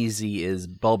and easy is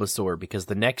Bulbasaur, because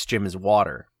the next gym is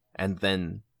water, and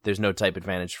then there's no type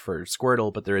advantage for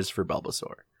Squirtle, but there is for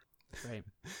Bulbasaur. Right.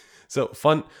 So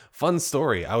fun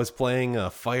story. I was playing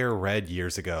Fire Red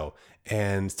years ago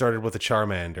and started with a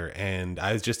Charmander, and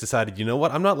I just decided, you know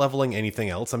what? I'm not leveling anything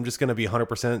else. I'm just going to be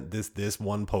 100% this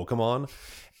one Pokemon.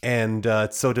 And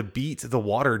so to beat the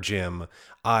water gym,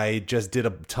 I just did a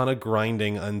ton of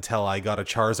grinding until I got a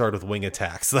Charizard with wing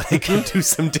attacks so that I could do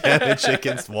some damage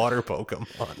against water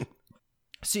Pokemon.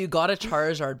 So you got a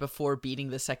Charizard before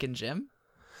beating the second gym?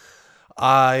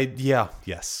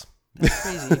 Yes. That's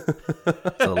crazy.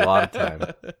 It's a lot of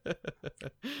time.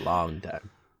 Long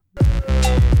time.